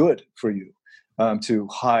not good for you to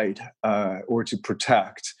hide or to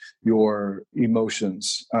protect your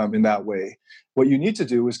emotions in that way. What you need to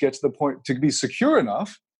do is get to the point to be secure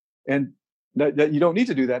enough, and that you don't need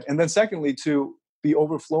to do that. And then secondly, to be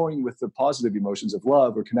overflowing with the positive emotions of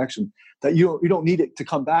love or connection, that you don't need it to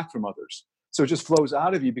come back from others. So it just flows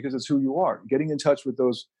out of you because it's who you are. Getting in touch with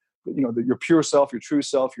those, your pure self, your true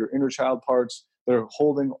self, your inner child parts that are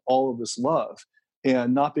holding all of this love,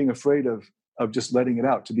 and not being afraid of just letting it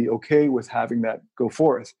out, to be okay with having that go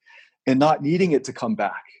forth and not needing it to come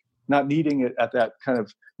back, not needing it at that kind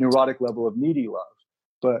of neurotic level of needy love,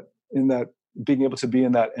 but in that being able to be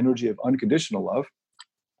in that energy of unconditional love.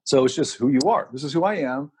 So it's just who you are. This is who I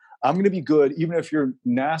am. I'm going to be good, even if you're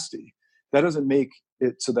nasty. That doesn't make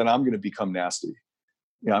it so that I'm going to become nasty.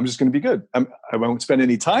 I'm just going to be good. I won't spend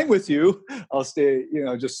any time with you. I'll stay,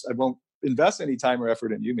 I won't invest any time or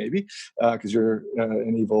effort in you, maybe, because you're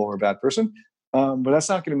an evil or a bad person. But that's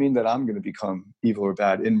not going to mean that I'm going to become evil or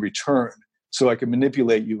bad in return. So I can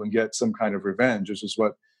manipulate you and get some kind of revenge, which is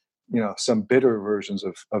what, some bitter versions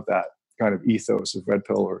of that kind of ethos of Red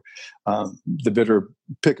Pill or the bitter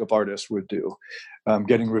pickup artist would do,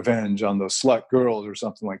 getting revenge on those slut girls or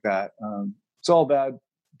something like that. It's all bad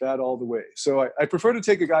all the way. So I prefer to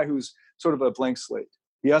take a guy who's sort of a blank slate.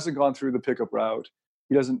 He hasn't gone through the pickup route.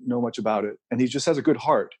 He doesn't know much about it. And he just has a good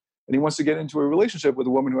heart. And he wants to get into a relationship with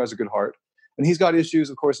a woman who has a good heart. And he's got issues,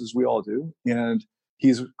 of course, as we all do. And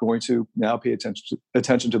he's going to now pay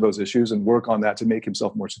attention to those issues and work on that to make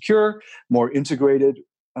himself more secure, more integrated,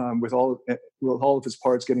 with all of his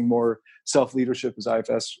parts, getting more self-leadership, as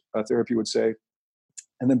IFS therapy would say.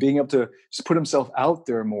 And then being able to just put himself out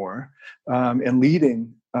there more and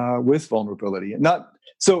leading with vulnerability. And not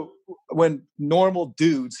so when normal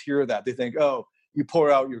dudes hear that, they think, oh, you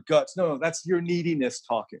pour out your guts. No, that's your neediness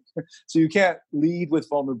talking. So you can't lead with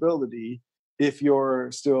vulnerability if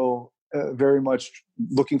you're still very much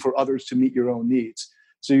looking for others to meet your own needs.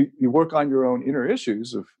 So you work on your own inner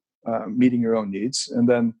issues of meeting your own needs, and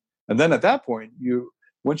then at that point,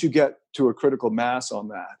 once you get to a critical mass on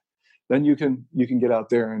that, then you can get out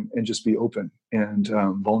there and just be open and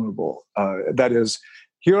vulnerable. That is,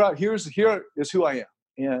 here is who I am,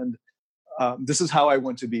 and this is how I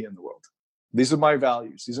want to be in the world. These are my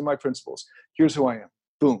values. These are my principles. Here's who I am.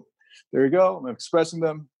 Boom. There you go. I'm expressing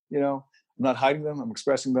them. I'm not hiding them. I'm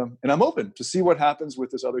expressing them, and I'm open to see what happens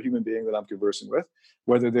with this other human being that I'm conversing with,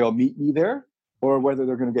 whether they'll meet me there or whether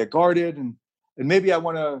they're going to get guarded. And maybe I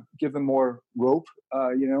want to give them more rope,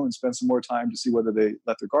 and spend some more time to see whether they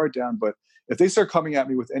let their guard down. But if they start coming at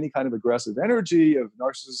me with any kind of aggressive energy of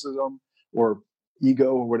narcissism or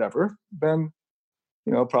ego or whatever, then,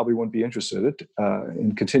 probably won't be interested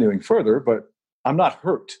in continuing further. But I'm not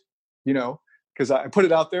hurt, because I put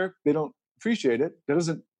it out there. They don't appreciate it. It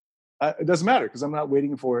doesn't matter, because I'm not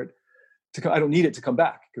waiting for it to come. I don't need it to come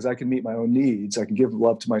back, because I can meet my own needs. I can give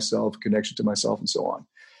love to myself, connection to myself, and so on.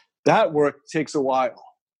 That work takes a while,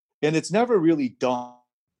 and it's never really done,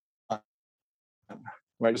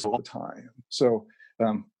 right? Just all the time. So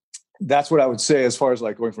that's what I would say as far as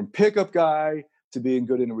like going from pickup guy to being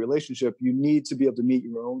good in a relationship. You need to be able to meet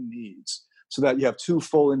your own needs so that you have two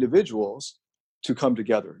full individuals to come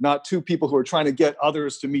together, not two people who are trying to get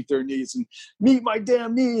others to meet their needs and meet my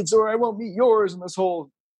damn needs, or I won't meet yours, and this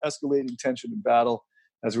whole escalating tension and battle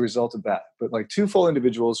as a result of that. But like two full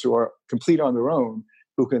individuals who are complete on their own,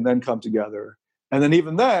 who can then come together. And then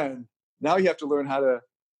even then, now you have to learn how to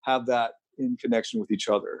have that in connection with each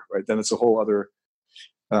other, right? Then it's a whole other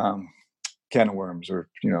can of worms, or,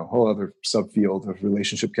 whole other subfield of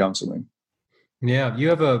relationship counseling. Yeah, you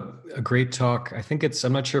have a great talk. I think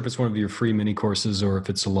I'm not sure if it's one of your free mini courses or if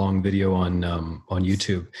it's a long video on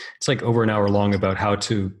YouTube. It's like over an hour long about how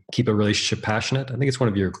to keep a relationship passionate. I think it's one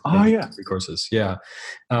of your free courses. Yeah.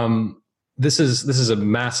 This is a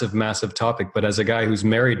massive, massive topic, but as a guy who's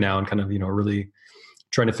married now and kind of, really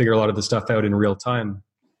trying to figure a lot of this stuff out in real time,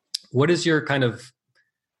 what's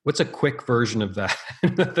a quick version of that?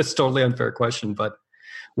 That's a totally unfair question, but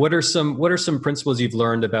what are some principles you've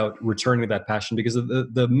learned about returning to that passion? Because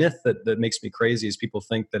the myth that makes me crazy is people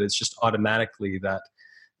think that it's just automatically that,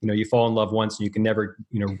 you fall in love once and you can never,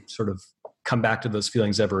 sort of come back to those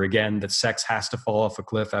feelings ever again, that sex has to fall off a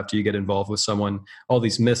cliff after you get involved with someone, all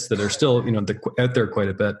these myths that are still, out there quite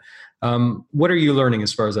a bit. What are you learning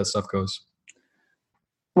as far as that stuff goes?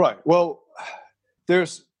 Right. Well,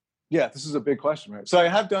 this is a big question, right? So I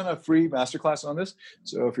have done a free masterclass on this.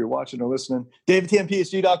 So if you're watching or listening,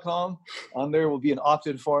 davidtmphd.com, on there will be an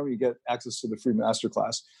opt-in form. You get access to the free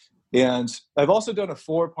masterclass. And I've also done a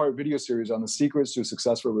 4-part video series on the secrets to a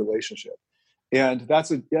successful relationship. And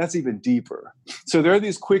that's even deeper. So there are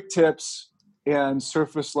these quick tips and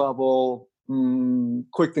surface level,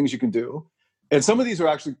 quick things you can do. And some of these are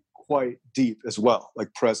actually quite deep as well,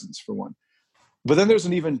 like presence for one. But then there's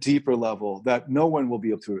an even deeper level that no one will be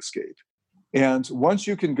able to escape. And once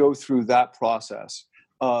you can go through that process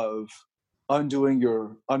of undoing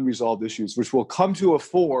your unresolved issues, which will come to a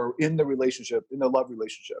fore in the relationship, in a love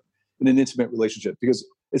relationship, in an intimate relationship, because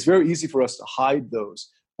it's very easy for us to hide those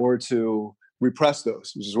or to repress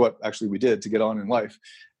those, which is what actually we did to get on in life.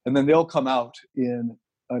 And then they'll come out in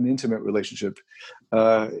an intimate relationship.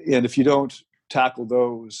 And if you don't tackle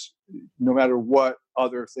those, no matter what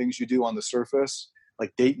other things you do on the surface,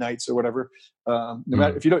 like date nights or whatever, no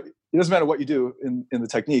matter if you don't, it doesn't matter what you do in the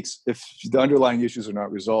techniques, if the underlying issues are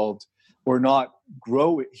not resolved or not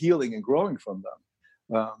healing and growing from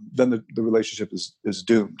them, then the relationship is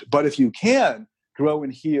doomed. But if you can grow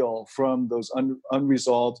and heal from those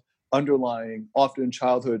unresolved, underlying, often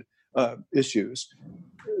childhood issues,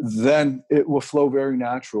 then it will flow very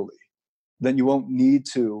naturally. Then you won't need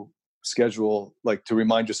to schedule, like to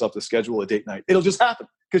remind yourself to schedule a date night. It'll just happen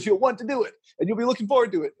because you'll want to do it and you'll be looking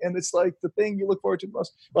forward to it. And it's like the thing you look forward to the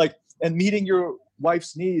most. Like, and meeting your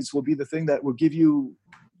wife's needs will be the thing that will give you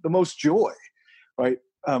the most joy, right?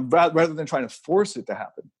 Rather than trying to force it to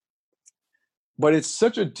happen. But it's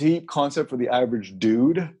such a deep concept for the average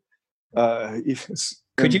dude.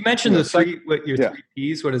 Could you mention your 3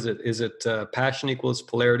 P's? What is it? Is it passion equals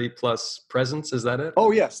polarity plus presence? Is that it? Oh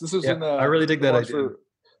yes, this is in the. I really dig that idea.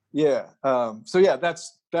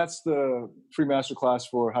 That's the free masterclass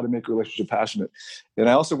for how to make a relationship passionate. And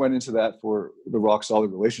I also went into that for the Rock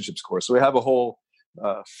Solid Relationships course. So we have a whole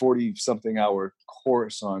 40-something hour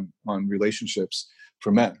course on relationships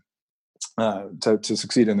for men to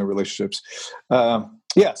succeed in their relationships.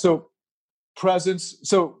 So presence.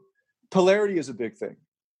 So polarity is a big thing.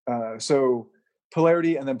 So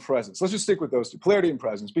polarity and then presence. Let's just stick with those two, polarity and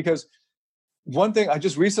presence, because one thing I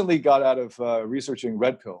just recently got out of researching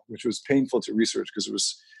Red Pill, which was painful to research because there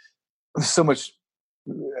was so much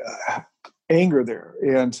anger there.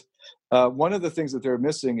 And one of the things that they're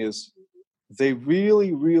missing is they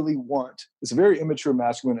really, really want, it's a very immature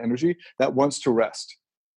masculine energy that wants to rest.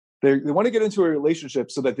 They want to get into a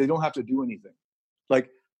relationship so that they don't have to do anything. Like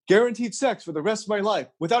guaranteed sex for the rest of my life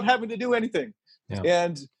without having to do anything. Yeah.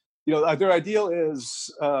 And their ideal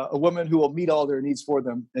is a woman who will meet all their needs for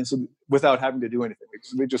them, and so without having to do anything.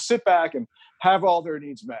 So they just sit back and have all their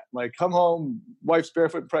needs met. Like come home, wife's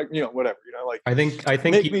barefoot, pregnant, whatever. Like I think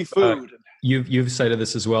make me food. You've cited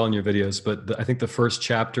this as well in your videos, but I think the first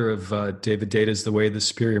chapter of David Deita's The Way of the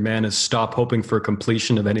Superior Man is stop hoping for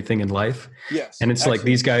completion of anything in life. Yes, and it's like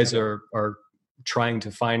these guys are trying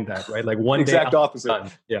to find that, right? Like one exact day opposite.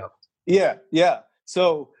 Done. Yeah.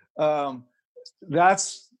 So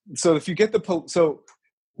so if you get so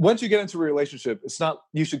once you get into a relationship, it's not,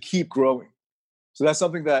 you should keep growing. So that's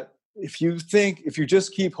something that if you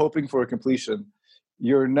just keep hoping for a completion,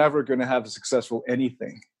 you're never going to have a successful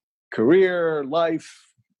anything, career, life,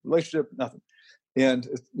 relationship, nothing. And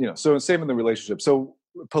so same in the relationship. So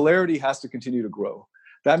polarity has to continue to grow.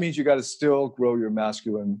 That means you got to still grow your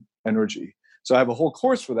masculine energy. So I have a whole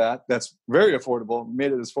course for that. That's very affordable,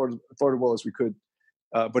 made it as affordable as we could.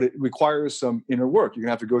 But it requires some inner work. You're going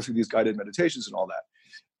to have to go through these guided meditations and all that.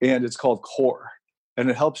 And it's called CORE. And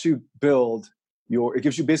it helps you build it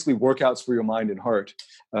gives you basically workouts for your mind and heart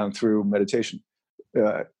through meditation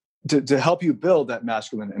to help you build that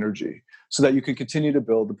masculine energy so that you can continue to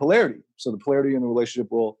build the polarity. So the polarity in the relationship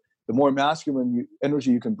the more masculine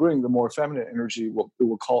energy you can bring, the more feminine energy it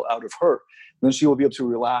will call out of her. And then she will be able to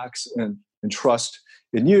relax and trust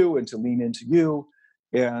in you and to lean into you.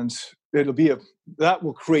 And that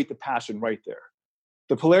will create the passion right there.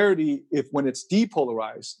 The polarity, when it's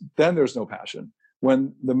depolarized, then there's no passion.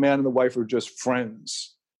 When the man and the wife are just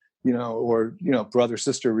friends, or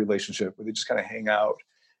brother-sister relationship where they just kind of hang out.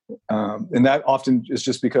 And that often is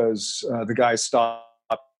just because the guy stopped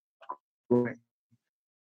growing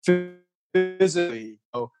physically,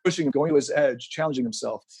 pushing him, going to his edge, challenging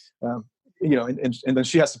himself, and then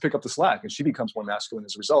she has to pick up the slack and she becomes more masculine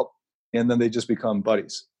as a result. And then they just become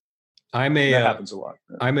buddies. That happens a lot.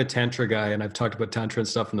 I'm a Tantra guy, and I've talked about Tantra and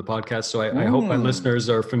stuff in the podcast. So I hope my listeners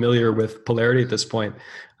are familiar with polarity at this point.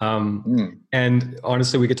 And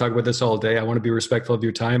honestly, we could talk about this all day. I want to be respectful of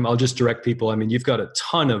your time. I'll just direct people. I mean, you've got a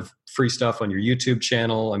ton of free stuff on your YouTube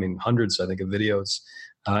channel. I mean, hundreds, I think, of videos.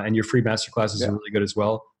 And your free masterclasses are really good as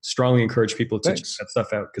well. Strongly encourage people to check that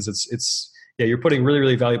stuff out because you're putting really,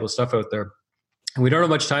 really valuable stuff out there. And we don't have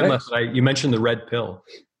much time left. You mentioned the red pill.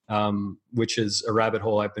 Which is a rabbit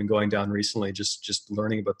hole I've been going down recently, just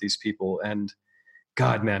learning about these people. And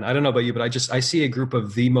God, man, I don't know about you, but I see a group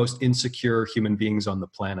of the most insecure human beings on the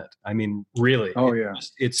planet. I mean, really, Oh yeah.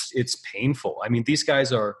 it's painful. I mean, these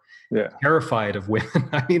guys are Yeah. terrified of women.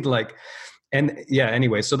 I mean, like, and yeah,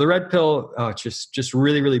 anyway, so the red pill, just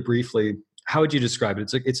really, really briefly, how would you describe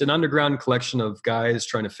it? It's an underground collection of guys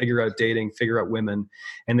trying to figure out dating, figure out women.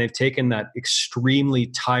 And they've taken that extremely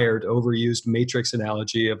tired, overused Matrix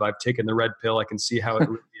analogy of I've taken the red pill. I can see how it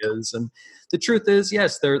really is. And the truth is,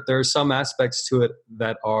 yes, there are some aspects to it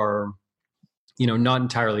that are, not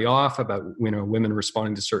entirely off about, women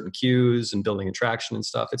responding to certain cues and building attraction and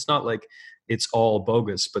stuff. It's not like it's all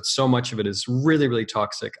bogus, but so much of it is really, really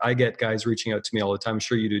toxic. I get guys reaching out to me all the time. I'm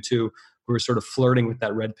sure you do too, who are sort of flirting with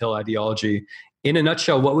that red pill ideology. In a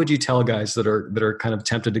nutshell, what would you tell guys that are kind of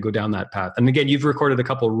tempted to go down that path? And again, you've recorded a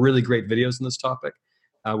couple of really great videos on this topic,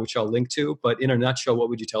 which I'll link to. But in a nutshell, what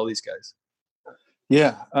would you tell these guys?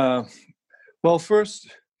 Yeah. Well, first,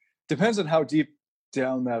 depends on how deep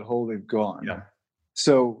down that hole they've gone. Yeah.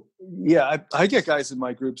 So yeah, I get guys in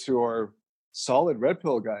my groups who are solid red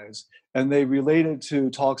pill guys, and they related to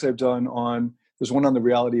talks I've done on. There's one on the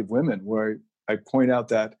reality of women where I point out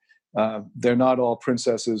that they're not all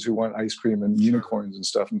princesses who want ice cream and unicorns and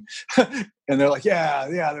stuff, and and they're like, yeah,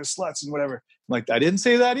 they're sluts and whatever. I'm like, I didn't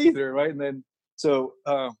say that either, right? And then so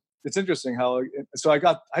it's interesting how. So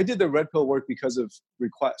I did the red pill work because of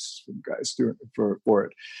requests from guys for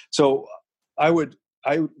it. So I would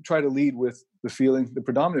try to lead with the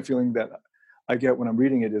predominant feeling that I get when I'm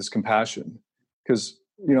reading it is compassion, because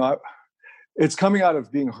it's coming out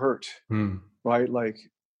of being hurt, right? Like,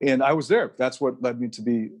 and I was there. That's what led me to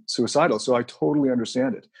be suicidal. So I totally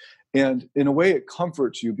understand it, and in a way, it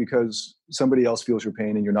comforts you because somebody else feels your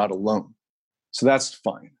pain and you're not alone. So that's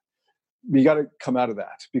fine. You got to come out of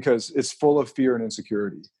that because it's full of fear and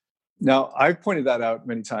insecurity. Now, I've pointed that out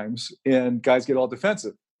many times, and guys get all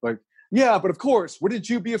defensive, like, yeah, but of course, wouldn't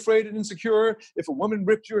you be afraid and insecure if a woman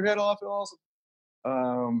ripped your head off?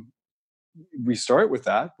 We start with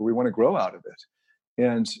that, but we want to grow out of it.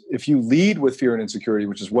 And if you lead with fear and insecurity,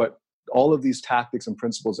 which is what all of these tactics and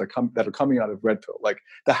principles that are coming out of red pill, like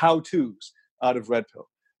the how-tos out of red pill,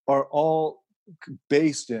 are all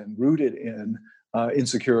rooted in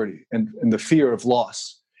insecurity and the fear of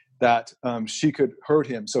loss, that she could hurt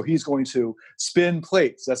him. So he's going to spin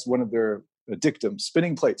plates. That's one of their dictums,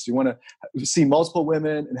 spinning plates. You want to see multiple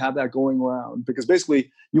women and have that going around, because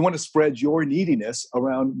basically you want to spread your neediness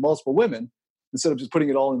around multiple women instead of just putting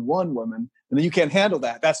it all in one woman. And then you can't handle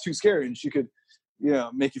that. That's too scary. And she could,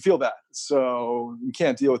 make you feel bad. So you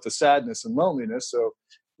can't deal with the sadness and loneliness. So,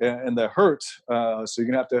 and the hurt. So you're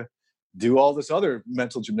going to have to do all this other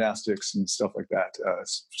mental gymnastics and stuff like that,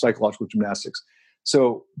 psychological gymnastics.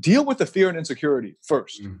 So deal with the fear and insecurity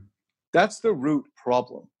first. That's the root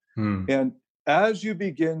problem. And as you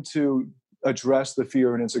begin to address the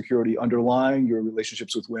fear and insecurity underlying your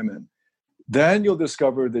relationships with women, then you'll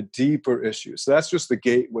discover the deeper issues. So that's just the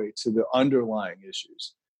gateway to the underlying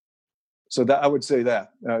issues. So that I would say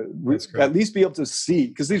that at least be able to see,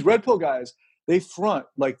 because these red pill guys, they front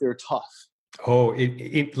like they're tough. Oh,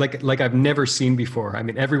 like I've never seen before. I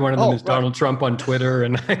mean, every one of them is Donald Trump on Twitter,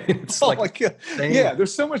 and it's yeah,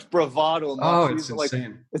 there's so much bravado. It's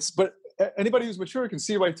insane. But anybody who's mature can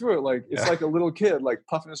see right through it. Like it's like a little kid, like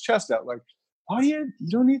puffing his chest out. Like, why you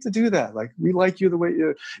don't need to do that. Like, we like you the way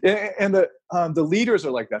you. And the leaders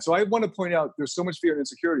are like that. So I want to point out there's so much fear and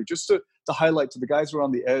insecurity, just to highlight to the guys who are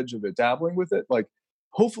on the edge of it, dabbling with it. Like,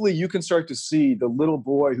 hopefully you can start to see the little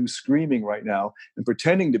boy who's screaming right now and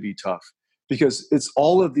pretending to be tough, because it's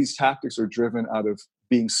all of these tactics are driven out of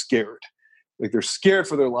being scared. Like, they're scared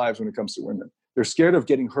for their lives when it comes to women. They're scared of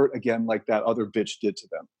getting hurt again, like that other bitch did to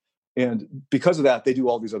them. And because of that, they do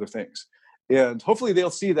all these other things. And hopefully they'll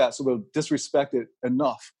see that, so they'll disrespect it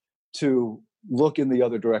enough to look in the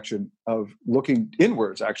other direction of looking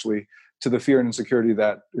inwards, actually, to the fear and insecurity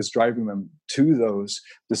that is driving them to those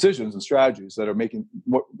decisions and strategies that are making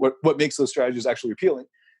what makes those strategies actually appealing.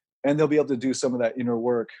 And they'll be able to do some of that inner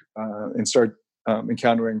work and start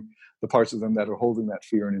encountering the parts of them that are holding that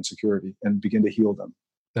fear and insecurity and begin to heal them.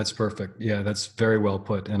 That's perfect. Yeah, that's very well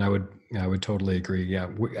put. And I would totally agree. Yeah.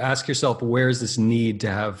 Ask yourself, where's this need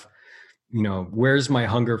to have, where's my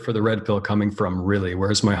hunger for the red pill coming from? Really?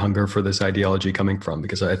 Where's my hunger for this ideology coming from?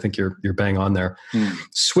 Because I think you're bang on there.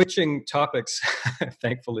 Switching topics,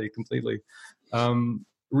 thankfully, completely. Actually,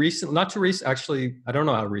 I don't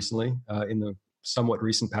know how recently, in the somewhat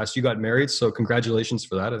recent past, you got married. So congratulations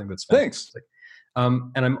for that. I think that's fantastic. Thanks.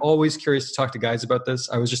 And I'm always curious to talk to guys about this.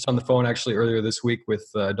 I was just on the phone actually earlier this week with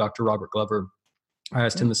Dr. Robert Glover. I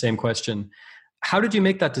asked him the same question. How did you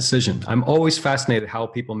make that decision? I'm always fascinated how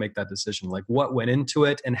people make that decision. Like what went into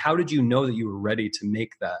it and how did you know that you were ready to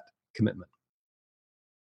make that commitment?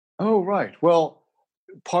 Oh, right. Well,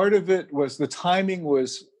 part of it was the timing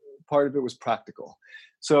was part of it was practical.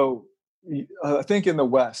 So I think in the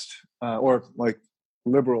West, or like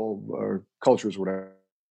liberal or cultures, whatever,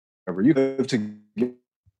 you live together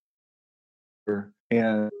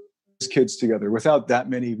and raise kids together without that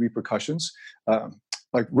many repercussions.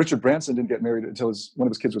 Like Richard Branson didn't get married until one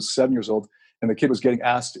of his kids was 7 years old, and the kid was getting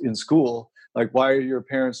asked in school, like, "Why are your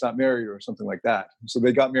parents not married?" or something like that. So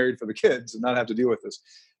they got married for the kids and not have to deal with this.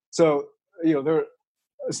 So there.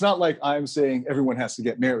 It's not like I'm saying everyone has to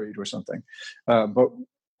get married or something, but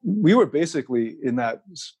we were basically in that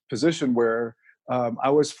position where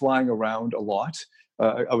I was flying around a lot.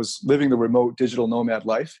 I was living the remote digital nomad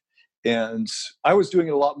life, and I was doing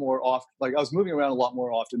it a lot more often. Like I was moving around a lot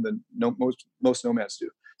more often than most nomads do.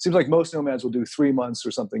 Seems like most nomads will do 3 months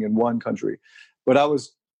or something in one country, but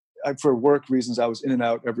for work reasons, I was in and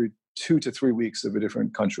out every 2 to 3 weeks of a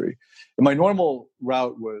different country. And my normal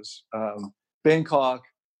route was Bangkok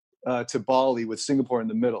to Bali with Singapore in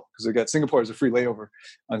the middle, because I got Singapore as a free layover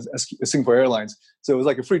on Singapore Airlines. So it was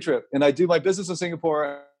like a free trip. And I do my business in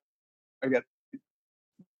Singapore. I get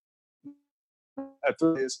at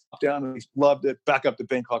 3 days down and loved it. Back up to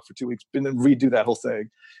Bangkok for 2 weeks, and then redo that whole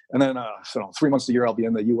thing. And then 3 months a year, I'll be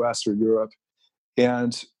in the US or Europe.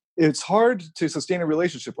 And it's hard to sustain a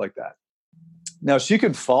relationship like that. Now she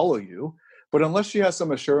can follow you, but unless she has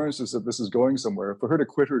some assurances that this is going somewhere, for her to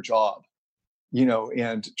quit her job,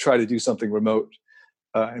 and try to do something remote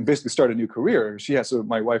and basically start a new career.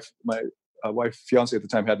 My wife, fiance at the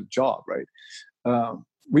time, had a job, right?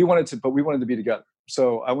 We wanted to be together.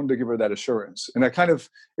 So I wanted to give her that assurance. And I kind of,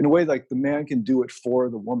 in a way, like the man can do it for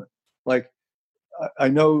the woman. Like I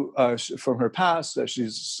know from her past that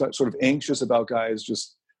she's sort of anxious about guys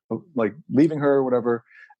just like leaving her or whatever,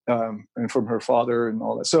 and from her father and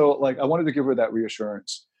all that. So like I wanted to give her that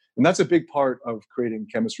reassurance. And that's a big part of creating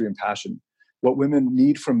chemistry and passion. What women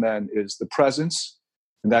need from men is the presence,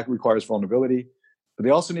 and that requires vulnerability. But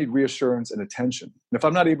they also need reassurance and attention. And if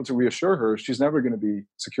I'm not able to reassure her, she's never going to be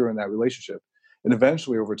secure in that relationship. And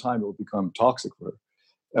eventually, over time, it will become toxic for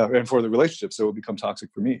her and for the relationship. So it will become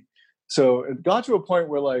toxic for me. So it got to a point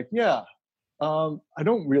where, like, I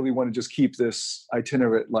don't really want to just keep this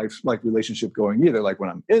itinerant life-like relationship going either. Like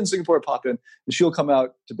when I'm in Singapore, I pop in, and she'll come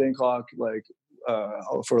out to Bangkok, like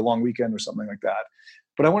for a long weekend or something like that.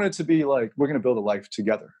 But I want it to be like, we're going to build a life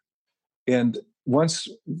together. And once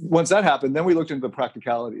that happened, then we looked into the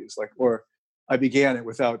practicalities, or I began it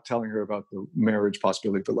without telling her about the marriage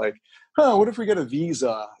possibility, but like, what if we get a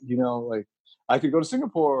visa? Like I could go to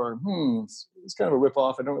Singapore. It's kind of a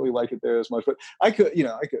ripoff. I don't really like it there as much, but I could.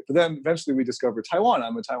 But then eventually we discovered Taiwan.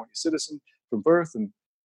 I'm a Taiwanese citizen from birth. And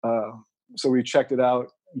so we checked it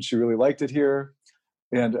out, and she really liked it here.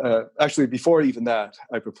 And actually, before even that,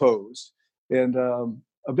 I proposed. And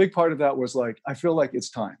a big part of that was like, I feel like it's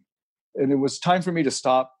time. And it was time for me to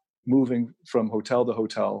stop moving from hotel to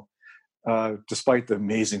hotel, despite the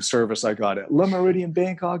amazing service I got at Le Méridien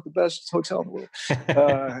Bangkok, the best hotel in the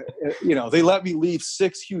world. They let me leave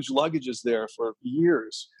 6 huge luggages there for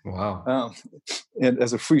years. Wow. And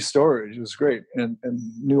as a free storage, it was great. And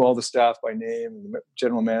knew all the staff by name. And the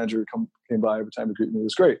general manager came by every time to greet me. It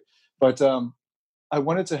was great. But I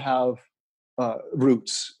wanted to have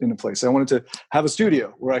roots in a place. I wanted to have a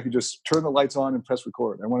studio where I could just turn the lights on and press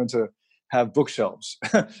record. I wanted to have bookshelves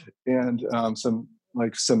and some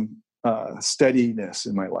steadiness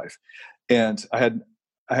in my life. And I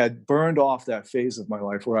had burned off that phase of my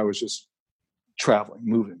life where I was just traveling,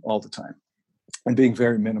 moving all the time, and being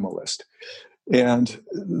very minimalist. And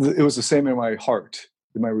it was the same in my heart,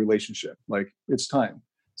 in my relationship. Like, it's time.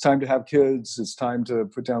 It's time to have kids. It's time to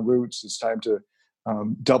put down roots. It's time to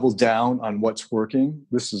double down on what's working.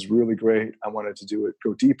 This is really great. I wanted to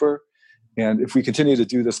go deeper. And if we continue to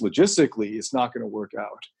do this logistically, it's not going to work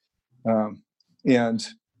out.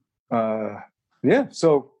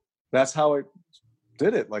 So that's how I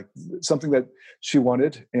did it. Like, something that she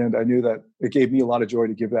wanted. And I knew that it gave me a lot of joy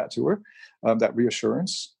to give that to her, that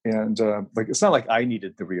reassurance. And it's not like I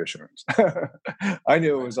needed the reassurance. I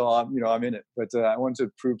knew it was all, I'm in it. But I wanted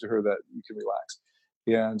to prove to her that you can relax.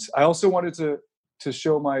 And I also wanted to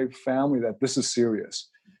show my family that this is serious.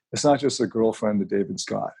 It's not just a girlfriend to David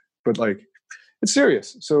Scott, but like, it's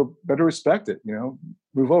serious. So better respect it,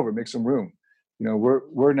 move over, make some room.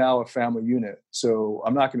 We're now a family unit. So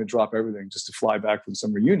I'm not going to drop everything just to fly back from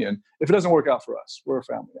some reunion if it doesn't work out for us. We're a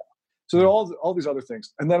family now. So there are all these other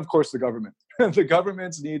things. And then, of course, the government. The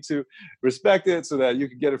governments need to respect it so that you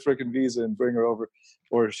can get a freaking visa and bring her over,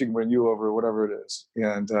 or she can bring you over, whatever it is.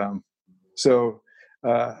 And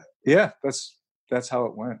yeah, that's how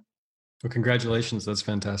it went. Well, congratulations. That's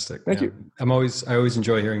fantastic. Thank you. I always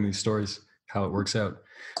enjoy hearing these stories, how it works out.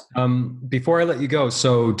 Before I let you go,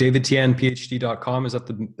 so davidtianphd.com, is that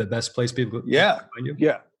the best place people can find you?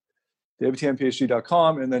 Yeah.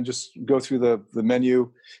 davidtianphd.com, and then just go through the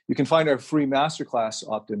menu. You can find our free masterclass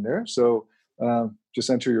opt-in there. So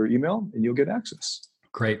just enter your email and you'll get access.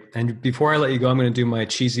 Great. And before I let you go, I'm going to do my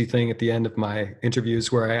cheesy thing at the end of my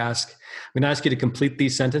interviews where I'm going to ask you to complete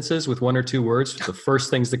these sentences with 1 or 2 words, the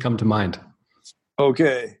first things that come to mind.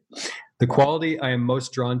 Okay. The quality I am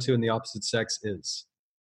most drawn to in the opposite sex is?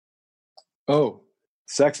 Oh,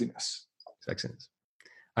 sexiness. Sexiness.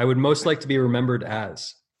 I would most like to be remembered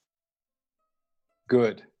as?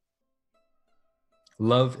 Good.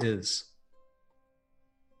 Love is?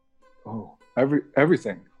 Oh,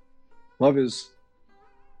 everything. Love is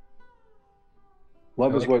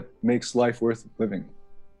what makes life worth living.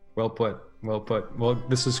 Well put. Well,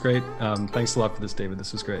 this is great. Thanks a lot for this, David.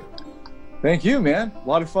 This was great. Thank you, man. A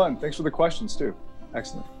lot of fun. Thanks for the questions too.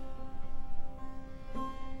 Excellent.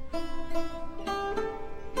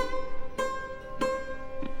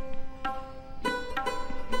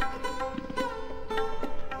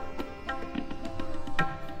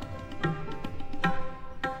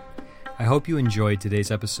 I hope you enjoyed today's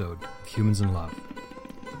episode of Humans in Love.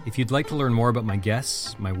 If you'd like to learn more about my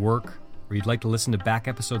guests, my work, or you'd like to listen to back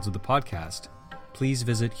episodes of the podcast, please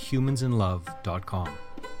visit humansinlove.com.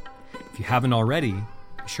 If you haven't already,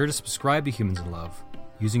 be sure to subscribe to Humans in Love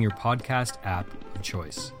using your podcast app of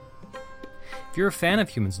choice. If you're a fan of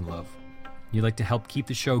Humans in Love, and you'd like to help keep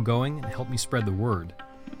the show going and help me spread the word,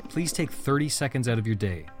 please take 30 seconds out of your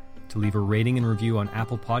day to leave a rating and review on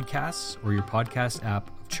Apple Podcasts or your podcast app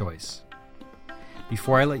of choice.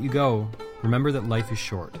 Before I let you go, remember that life is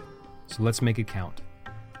short, so let's make it count.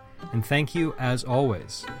 And thank you, as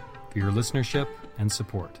always, for your listenership and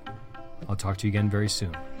support. I'll talk to you again very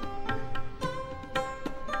soon.